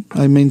volunteering.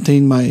 I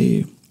maintain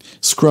my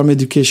Scrum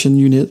education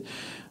unit.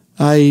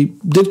 I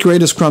did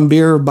create a Scrum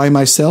beer by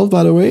myself,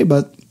 by the way,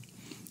 but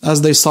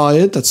as they saw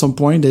it, at some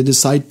point, they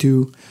decide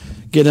to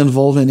get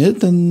involved in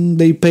it, and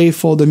they pay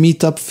for the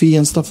meetup fee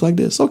and stuff like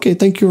this. Okay,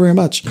 thank you very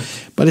much.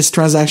 But it's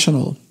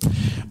transactional.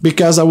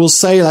 Because I will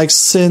say,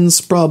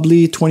 since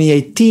probably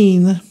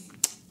 2018,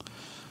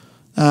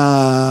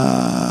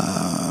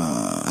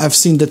 I've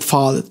seen that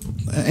fall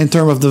in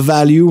terms of the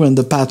value and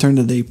the pattern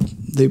that they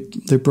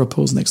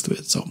propose next to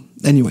it. So,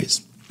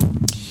 anyways.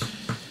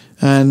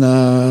 And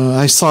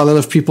I saw a lot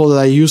of people that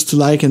I used to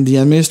like in the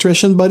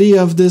administration body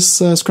of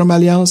this Scrum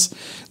Alliance.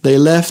 They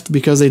left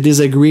because they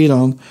disagreed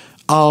on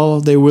how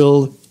they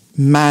will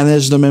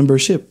manage the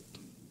membership.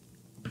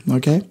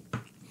 Okay?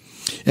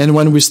 And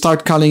when we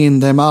start calling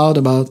them out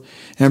about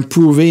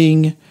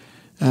improving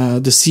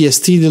the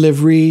CST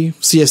delivery,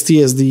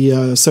 CST is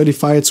the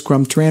Certified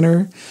Scrum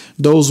Trainer,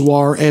 those who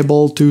are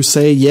able to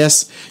say,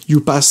 yes, you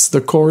pass the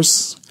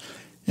course,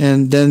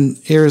 and then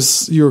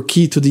here's your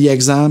key to the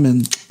exam,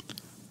 and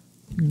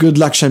good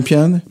luck,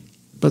 champion.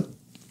 But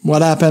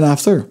what happened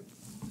after?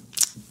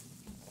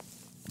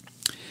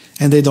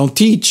 And they don't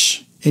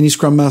teach any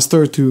Scrum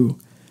Master to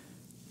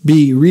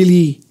be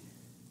really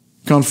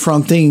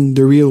confronting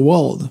the real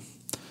world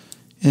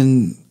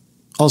and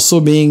also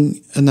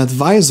being an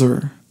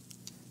advisor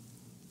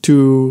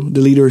to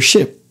the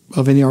leadership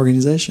of any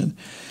organization.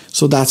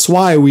 So that's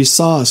why we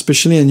saw,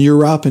 especially in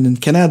Europe and in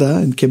Canada,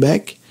 in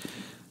Quebec,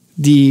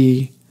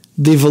 the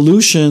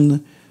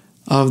evolution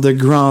of the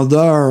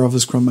grandeur of a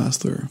Scrum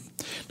Master.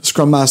 The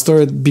Scrum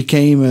Master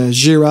became a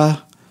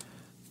Jira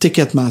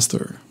ticket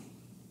master.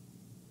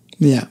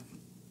 Yeah.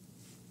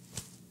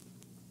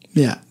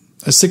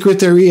 A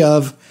secretary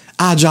of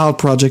Agile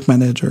project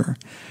manager,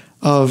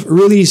 of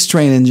release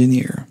train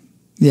engineer.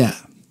 Yeah.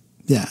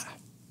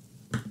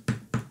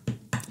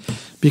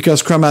 Because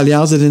Scrum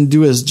Alliance didn't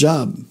do his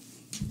job.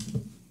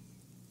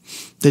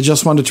 They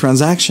just want a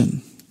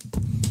transaction.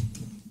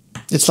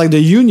 It's like the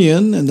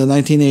union in the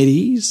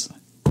 1980s.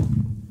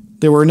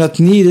 They were not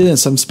needed in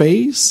some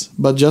space,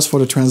 but just for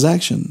the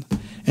transaction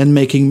and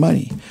making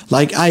money.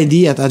 Like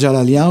ID at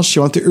Agile Alliance, she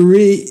wanted to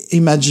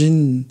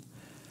reimagine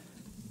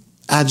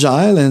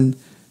Agile, and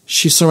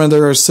she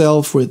surrendered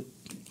herself with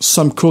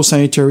some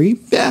co-sanitary.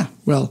 Yeah,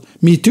 well,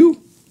 me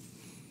too.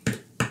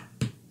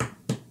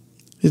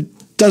 It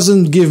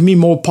doesn't give me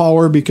more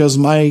power because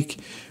Mike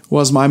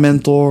was my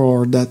mentor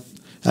or that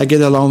I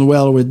get along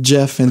well with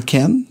Jeff and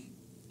Ken.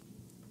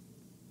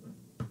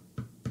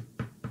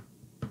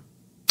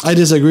 I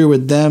disagree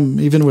with them,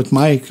 even with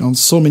Mike, on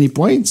so many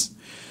points.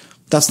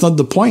 That's not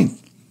the point.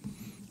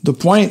 The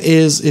point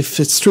is, if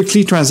it's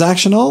strictly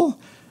transactional,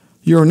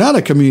 you're not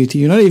a community.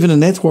 You're not even a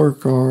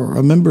network or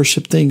a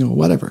membership thing or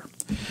whatever.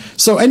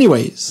 So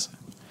anyways,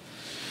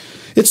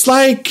 it's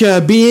like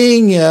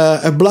being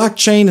a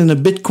blockchain and a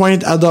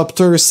Bitcoin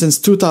adopter since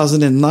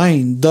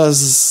 2009.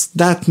 Does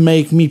that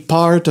make me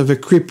part of a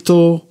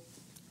crypto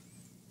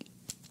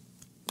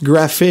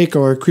graphic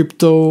or a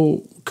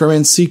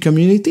cryptocurrency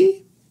community?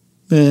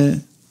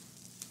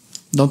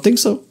 Don't think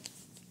so.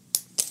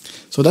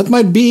 So that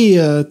might be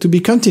to be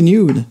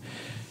continued.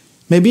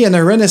 Maybe in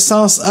a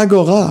Renaissance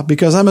Agora,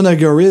 because I'm an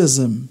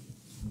agorism.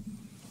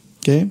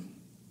 Okay?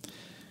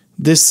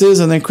 This is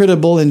an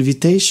incredible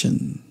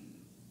invitation.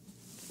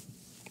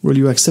 Will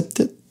you accept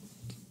it?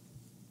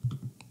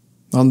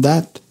 On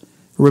that,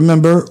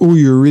 remember who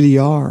you really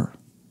are.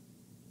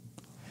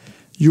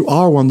 You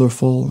are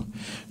wonderful.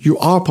 You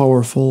are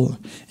powerful.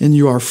 And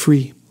you are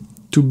free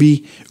to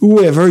be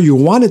whoever you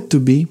want it to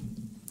be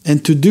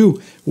and to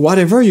do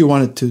whatever you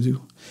want it to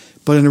do,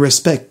 but in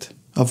respect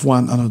of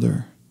one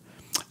another.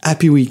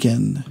 Happy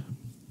weekend.